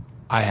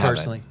 I haven't.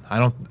 Personally. I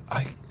don't.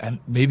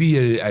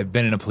 Maybe I've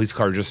been in a police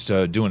car just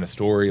doing a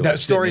story. That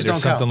stories or don't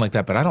something count. like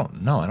that. But I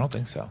don't. No, I don't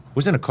think so.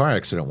 Was in a car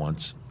accident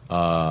once.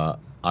 I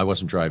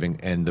wasn't driving,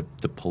 and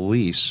the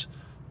police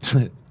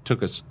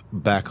took us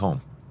back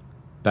home,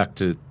 back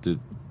to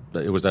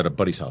it was at a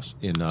buddy's house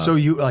in. So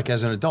you, like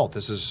as an adult,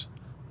 this is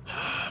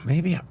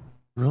maybe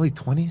early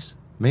 20s,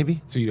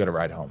 maybe. So you got to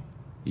ride home.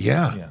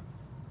 Yeah.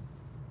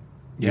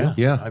 Yeah.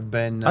 Yeah. I've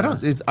been. I don't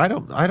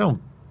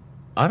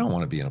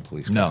want to be in a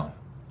police car. No.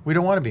 We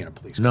don't want to be in a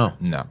police car. No.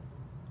 No.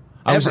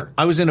 I was Ever.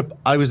 I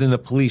was in the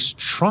police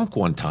trunk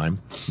one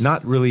time,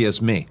 not really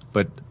as me,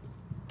 but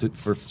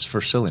for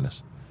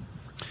silliness.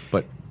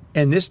 But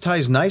And this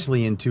ties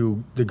nicely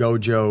into the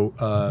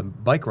Gojo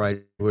bike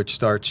ride, which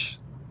starts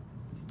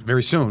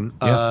very soon.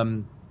 Yeah.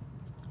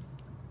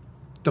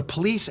 The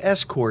police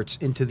escorts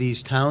into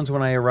these towns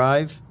when I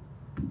arrive,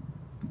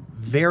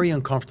 very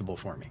uncomfortable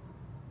for me.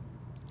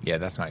 Yeah,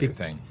 that's not your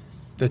thing.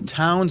 The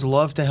towns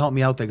love to help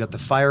me out. They got the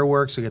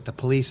fireworks, they got the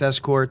police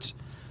escorts,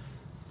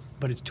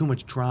 but it's too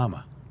much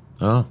drama.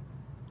 Oh.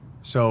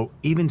 So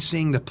even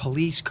seeing the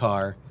police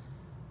car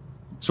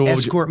So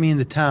escort me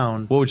into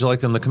town. what would you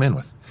like them to come in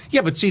with?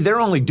 Yeah, but see, they're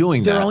only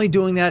doing that. They're only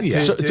doing that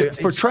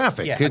for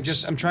traffic. Yeah,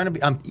 It's- I'm trying to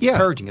be. I'm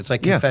encouraging. It's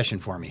like Yeah. confession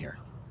for me here.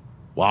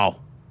 Wow.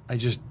 I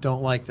just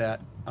don't like that.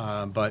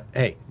 But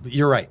hey,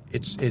 you're right.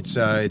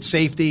 It's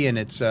safety and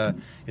it's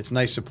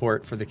nice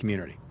support for the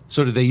community.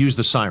 So did they use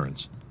the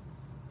sirens?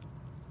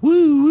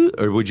 Woo, woo,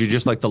 or would you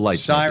just like the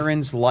lights?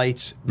 Sirens,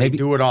 lights, they Maybe-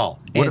 do it all.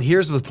 What And if-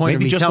 here's the point of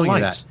maybe me just the telling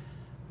you lights.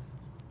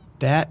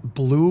 that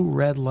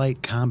blue-red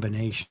light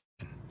combination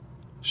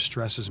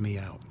stresses me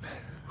out.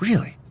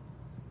 Really?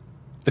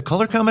 The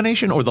color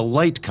combination or the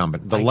light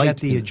combination? I get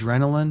the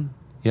adrenaline.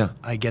 Yeah.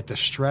 I get the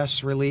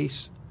stress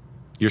release.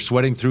 You're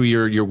sweating through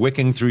you're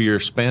wicking through your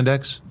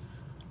spandex?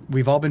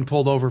 We've all been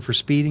pulled over for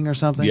speeding or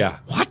something. Yeah.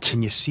 What?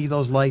 And you see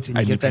those lights and you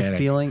And you get that panic.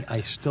 feeling.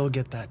 I still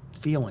get that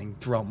feeling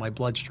throughout my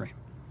bloodstream.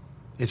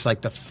 It's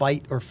like the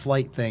fight or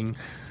flight thing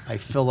I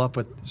fill up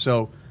with.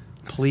 So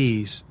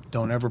please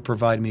don't ever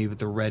provide me with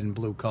the red and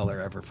blue color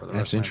ever for the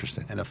rest That's of my life.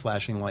 interesting. And a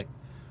flashing light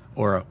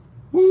or a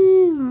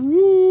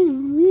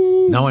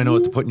Now I know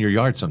what to put in your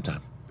yard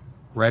sometime.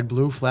 red,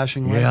 blue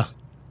flashing lights. Yeah.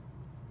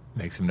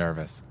 Makes him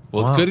nervous.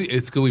 Well, Wow. it's good.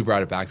 It's good we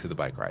brought it back to the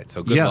bike ride.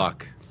 So good Yeah.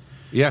 luck.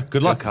 Yeah,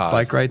 good luck. cause.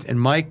 Bike rides. And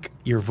Mike,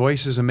 your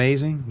voice is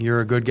amazing.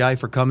 You're a good guy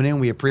for coming in.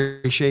 We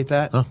appreciate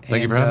that. Oh,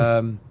 thank you for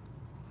having me.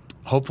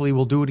 Hopefully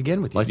we'll do it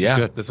again with you. Life Yeah, is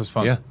good. this was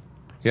fun. Yeah.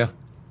 Yeah.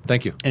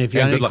 Thank you. And if you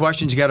have good any luck.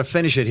 questions, you got to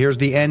finish it. Here's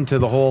the end to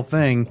the whole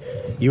thing.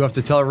 You have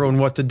to tell everyone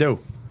what to do.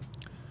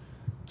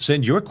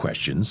 Send your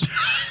questions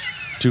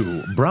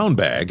to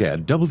brownbag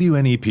at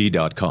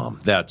WNEP.com.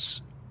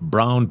 That's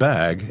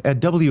brownbag at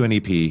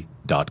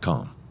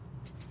WNEP.com.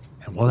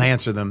 And we'll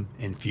answer them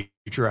in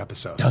future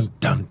episodes. Dun,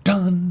 dun,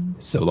 dun.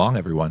 So long,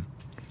 everyone.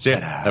 See ya.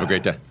 Have a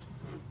great day.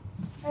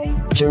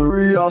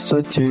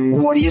 Curiosity.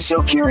 What are you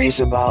so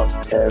curious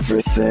about?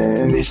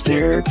 Everything,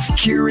 Mr.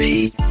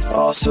 Curiosity.